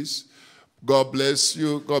are, please. God bless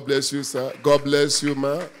you. God bless you, sir. God bless you,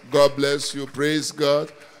 ma. God bless you. Praise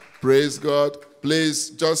God. Praise God. Please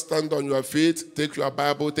just stand on your feet. Take your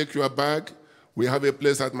Bible. Take your bag. We have a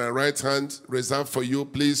place at my right hand reserved for you.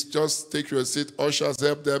 Please just take your seat. Ushers,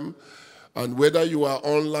 help them. And whether you are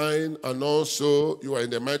online and also you are in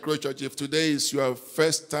the micro church, if today is your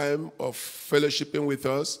first time of fellowshipping with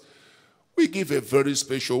us, we give a very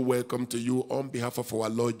special welcome to you on behalf of our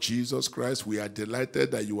Lord Jesus Christ. We are delighted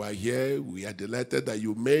that you are here. We are delighted that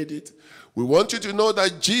you made it. We want you to know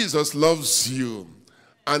that Jesus loves you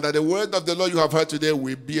and that the word of the Lord you have heard today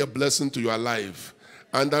will be a blessing to your life.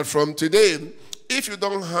 And that from today, if you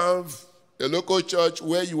don't have a local church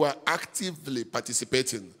where you are actively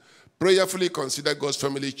participating, prayerfully consider God's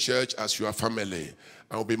Family Church as your family.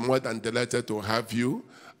 I will be more than delighted to have you.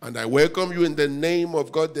 And I welcome you in the name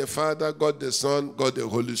of God the Father, God the Son, God the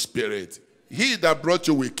Holy Spirit. He that brought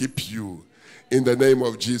you will keep you in the name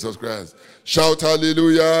of Jesus Christ. Shout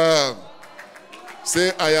hallelujah.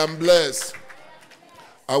 Say, I am blessed.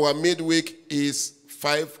 Our midweek is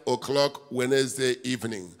 5 o'clock Wednesday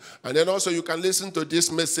evening. And then also you can listen to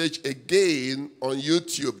this message again on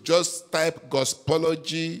YouTube. Just type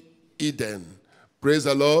Gospology Eden. Praise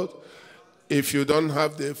the Lord. If you don't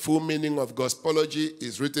have the full meaning of Gospology,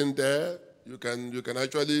 it's written there. You can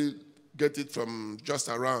actually get it from just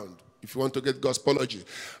around if you want to get Gospology.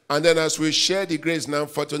 And then as we share the grace now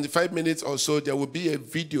for 25 minutes or so, there will be a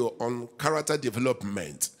video on character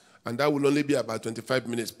development. And that will only be about 25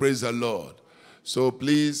 minutes. Praise the Lord. So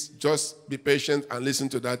please just be patient and listen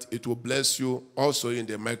to that. It will bless you also in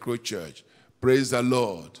the micro church. Praise the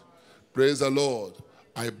Lord. Praise the Lord.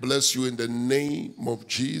 I bless you in the name of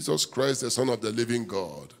Jesus Christ, the Son of the living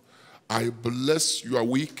God. I bless your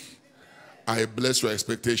week. I bless your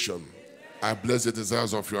expectation. I bless the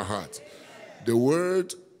desires of your heart. The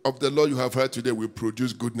word of the Lord you have heard today will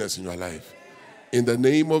produce goodness in your life. In the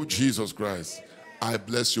name of Jesus Christ, I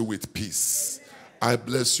bless you with peace. I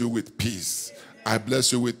bless you with peace. I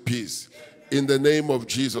bless you with peace. In the name of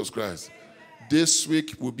Jesus Christ, this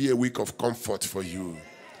week will be a week of comfort for you.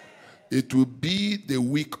 It will be the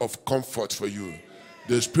week of comfort for you.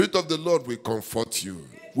 The Spirit of the Lord will comfort you.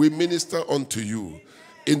 We minister unto you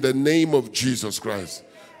in the name of Jesus Christ.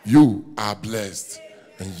 You are blessed,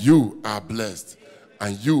 and you are blessed,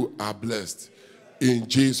 and you are blessed. In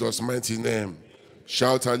Jesus' mighty name.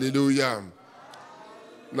 Shout hallelujah.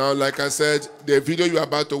 Now, like I said, the video you're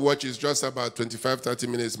about to watch is just about 25-30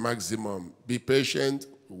 minutes maximum. Be patient.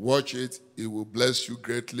 Watch it. It will bless you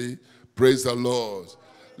greatly. Praise the Lord.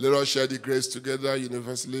 Let us share the grace together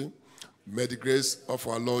universally. May the grace of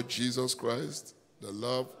our Lord Jesus Christ, the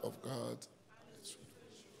love of God,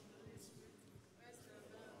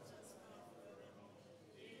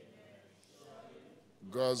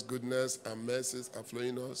 God's goodness and mercies are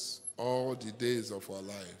flowing us all the days of our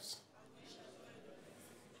lives.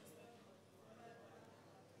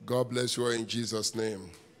 God bless you all in Jesus'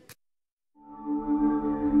 name.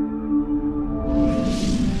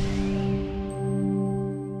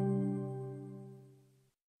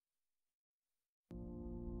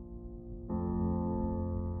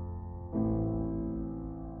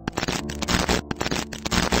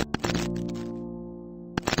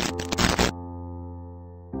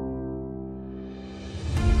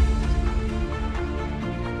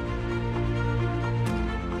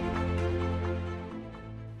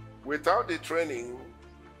 Without the training,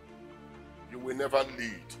 you will never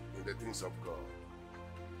lead in the things of God.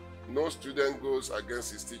 No student goes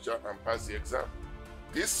against his teacher and passes the exam.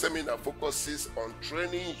 This seminar focuses on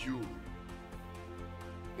training you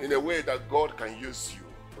in a way that God can use you.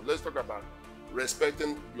 So let's talk about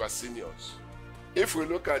respecting your seniors. If we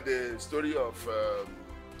look at the story of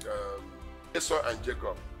Esau and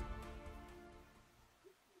Jacob,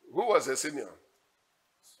 who was a senior?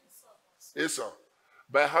 Esau.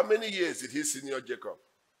 By how many years did he senior Jacob?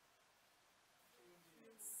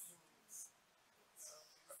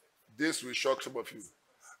 This will shock some of you.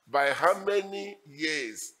 By how many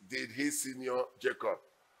years did he senior Jacob?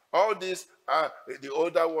 All these are the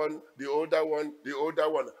older one, the older one, the older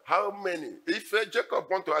one. How many? If Jacob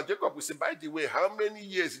want to ask, Jacob will say, by the way, how many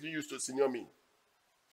years did you used to senior me?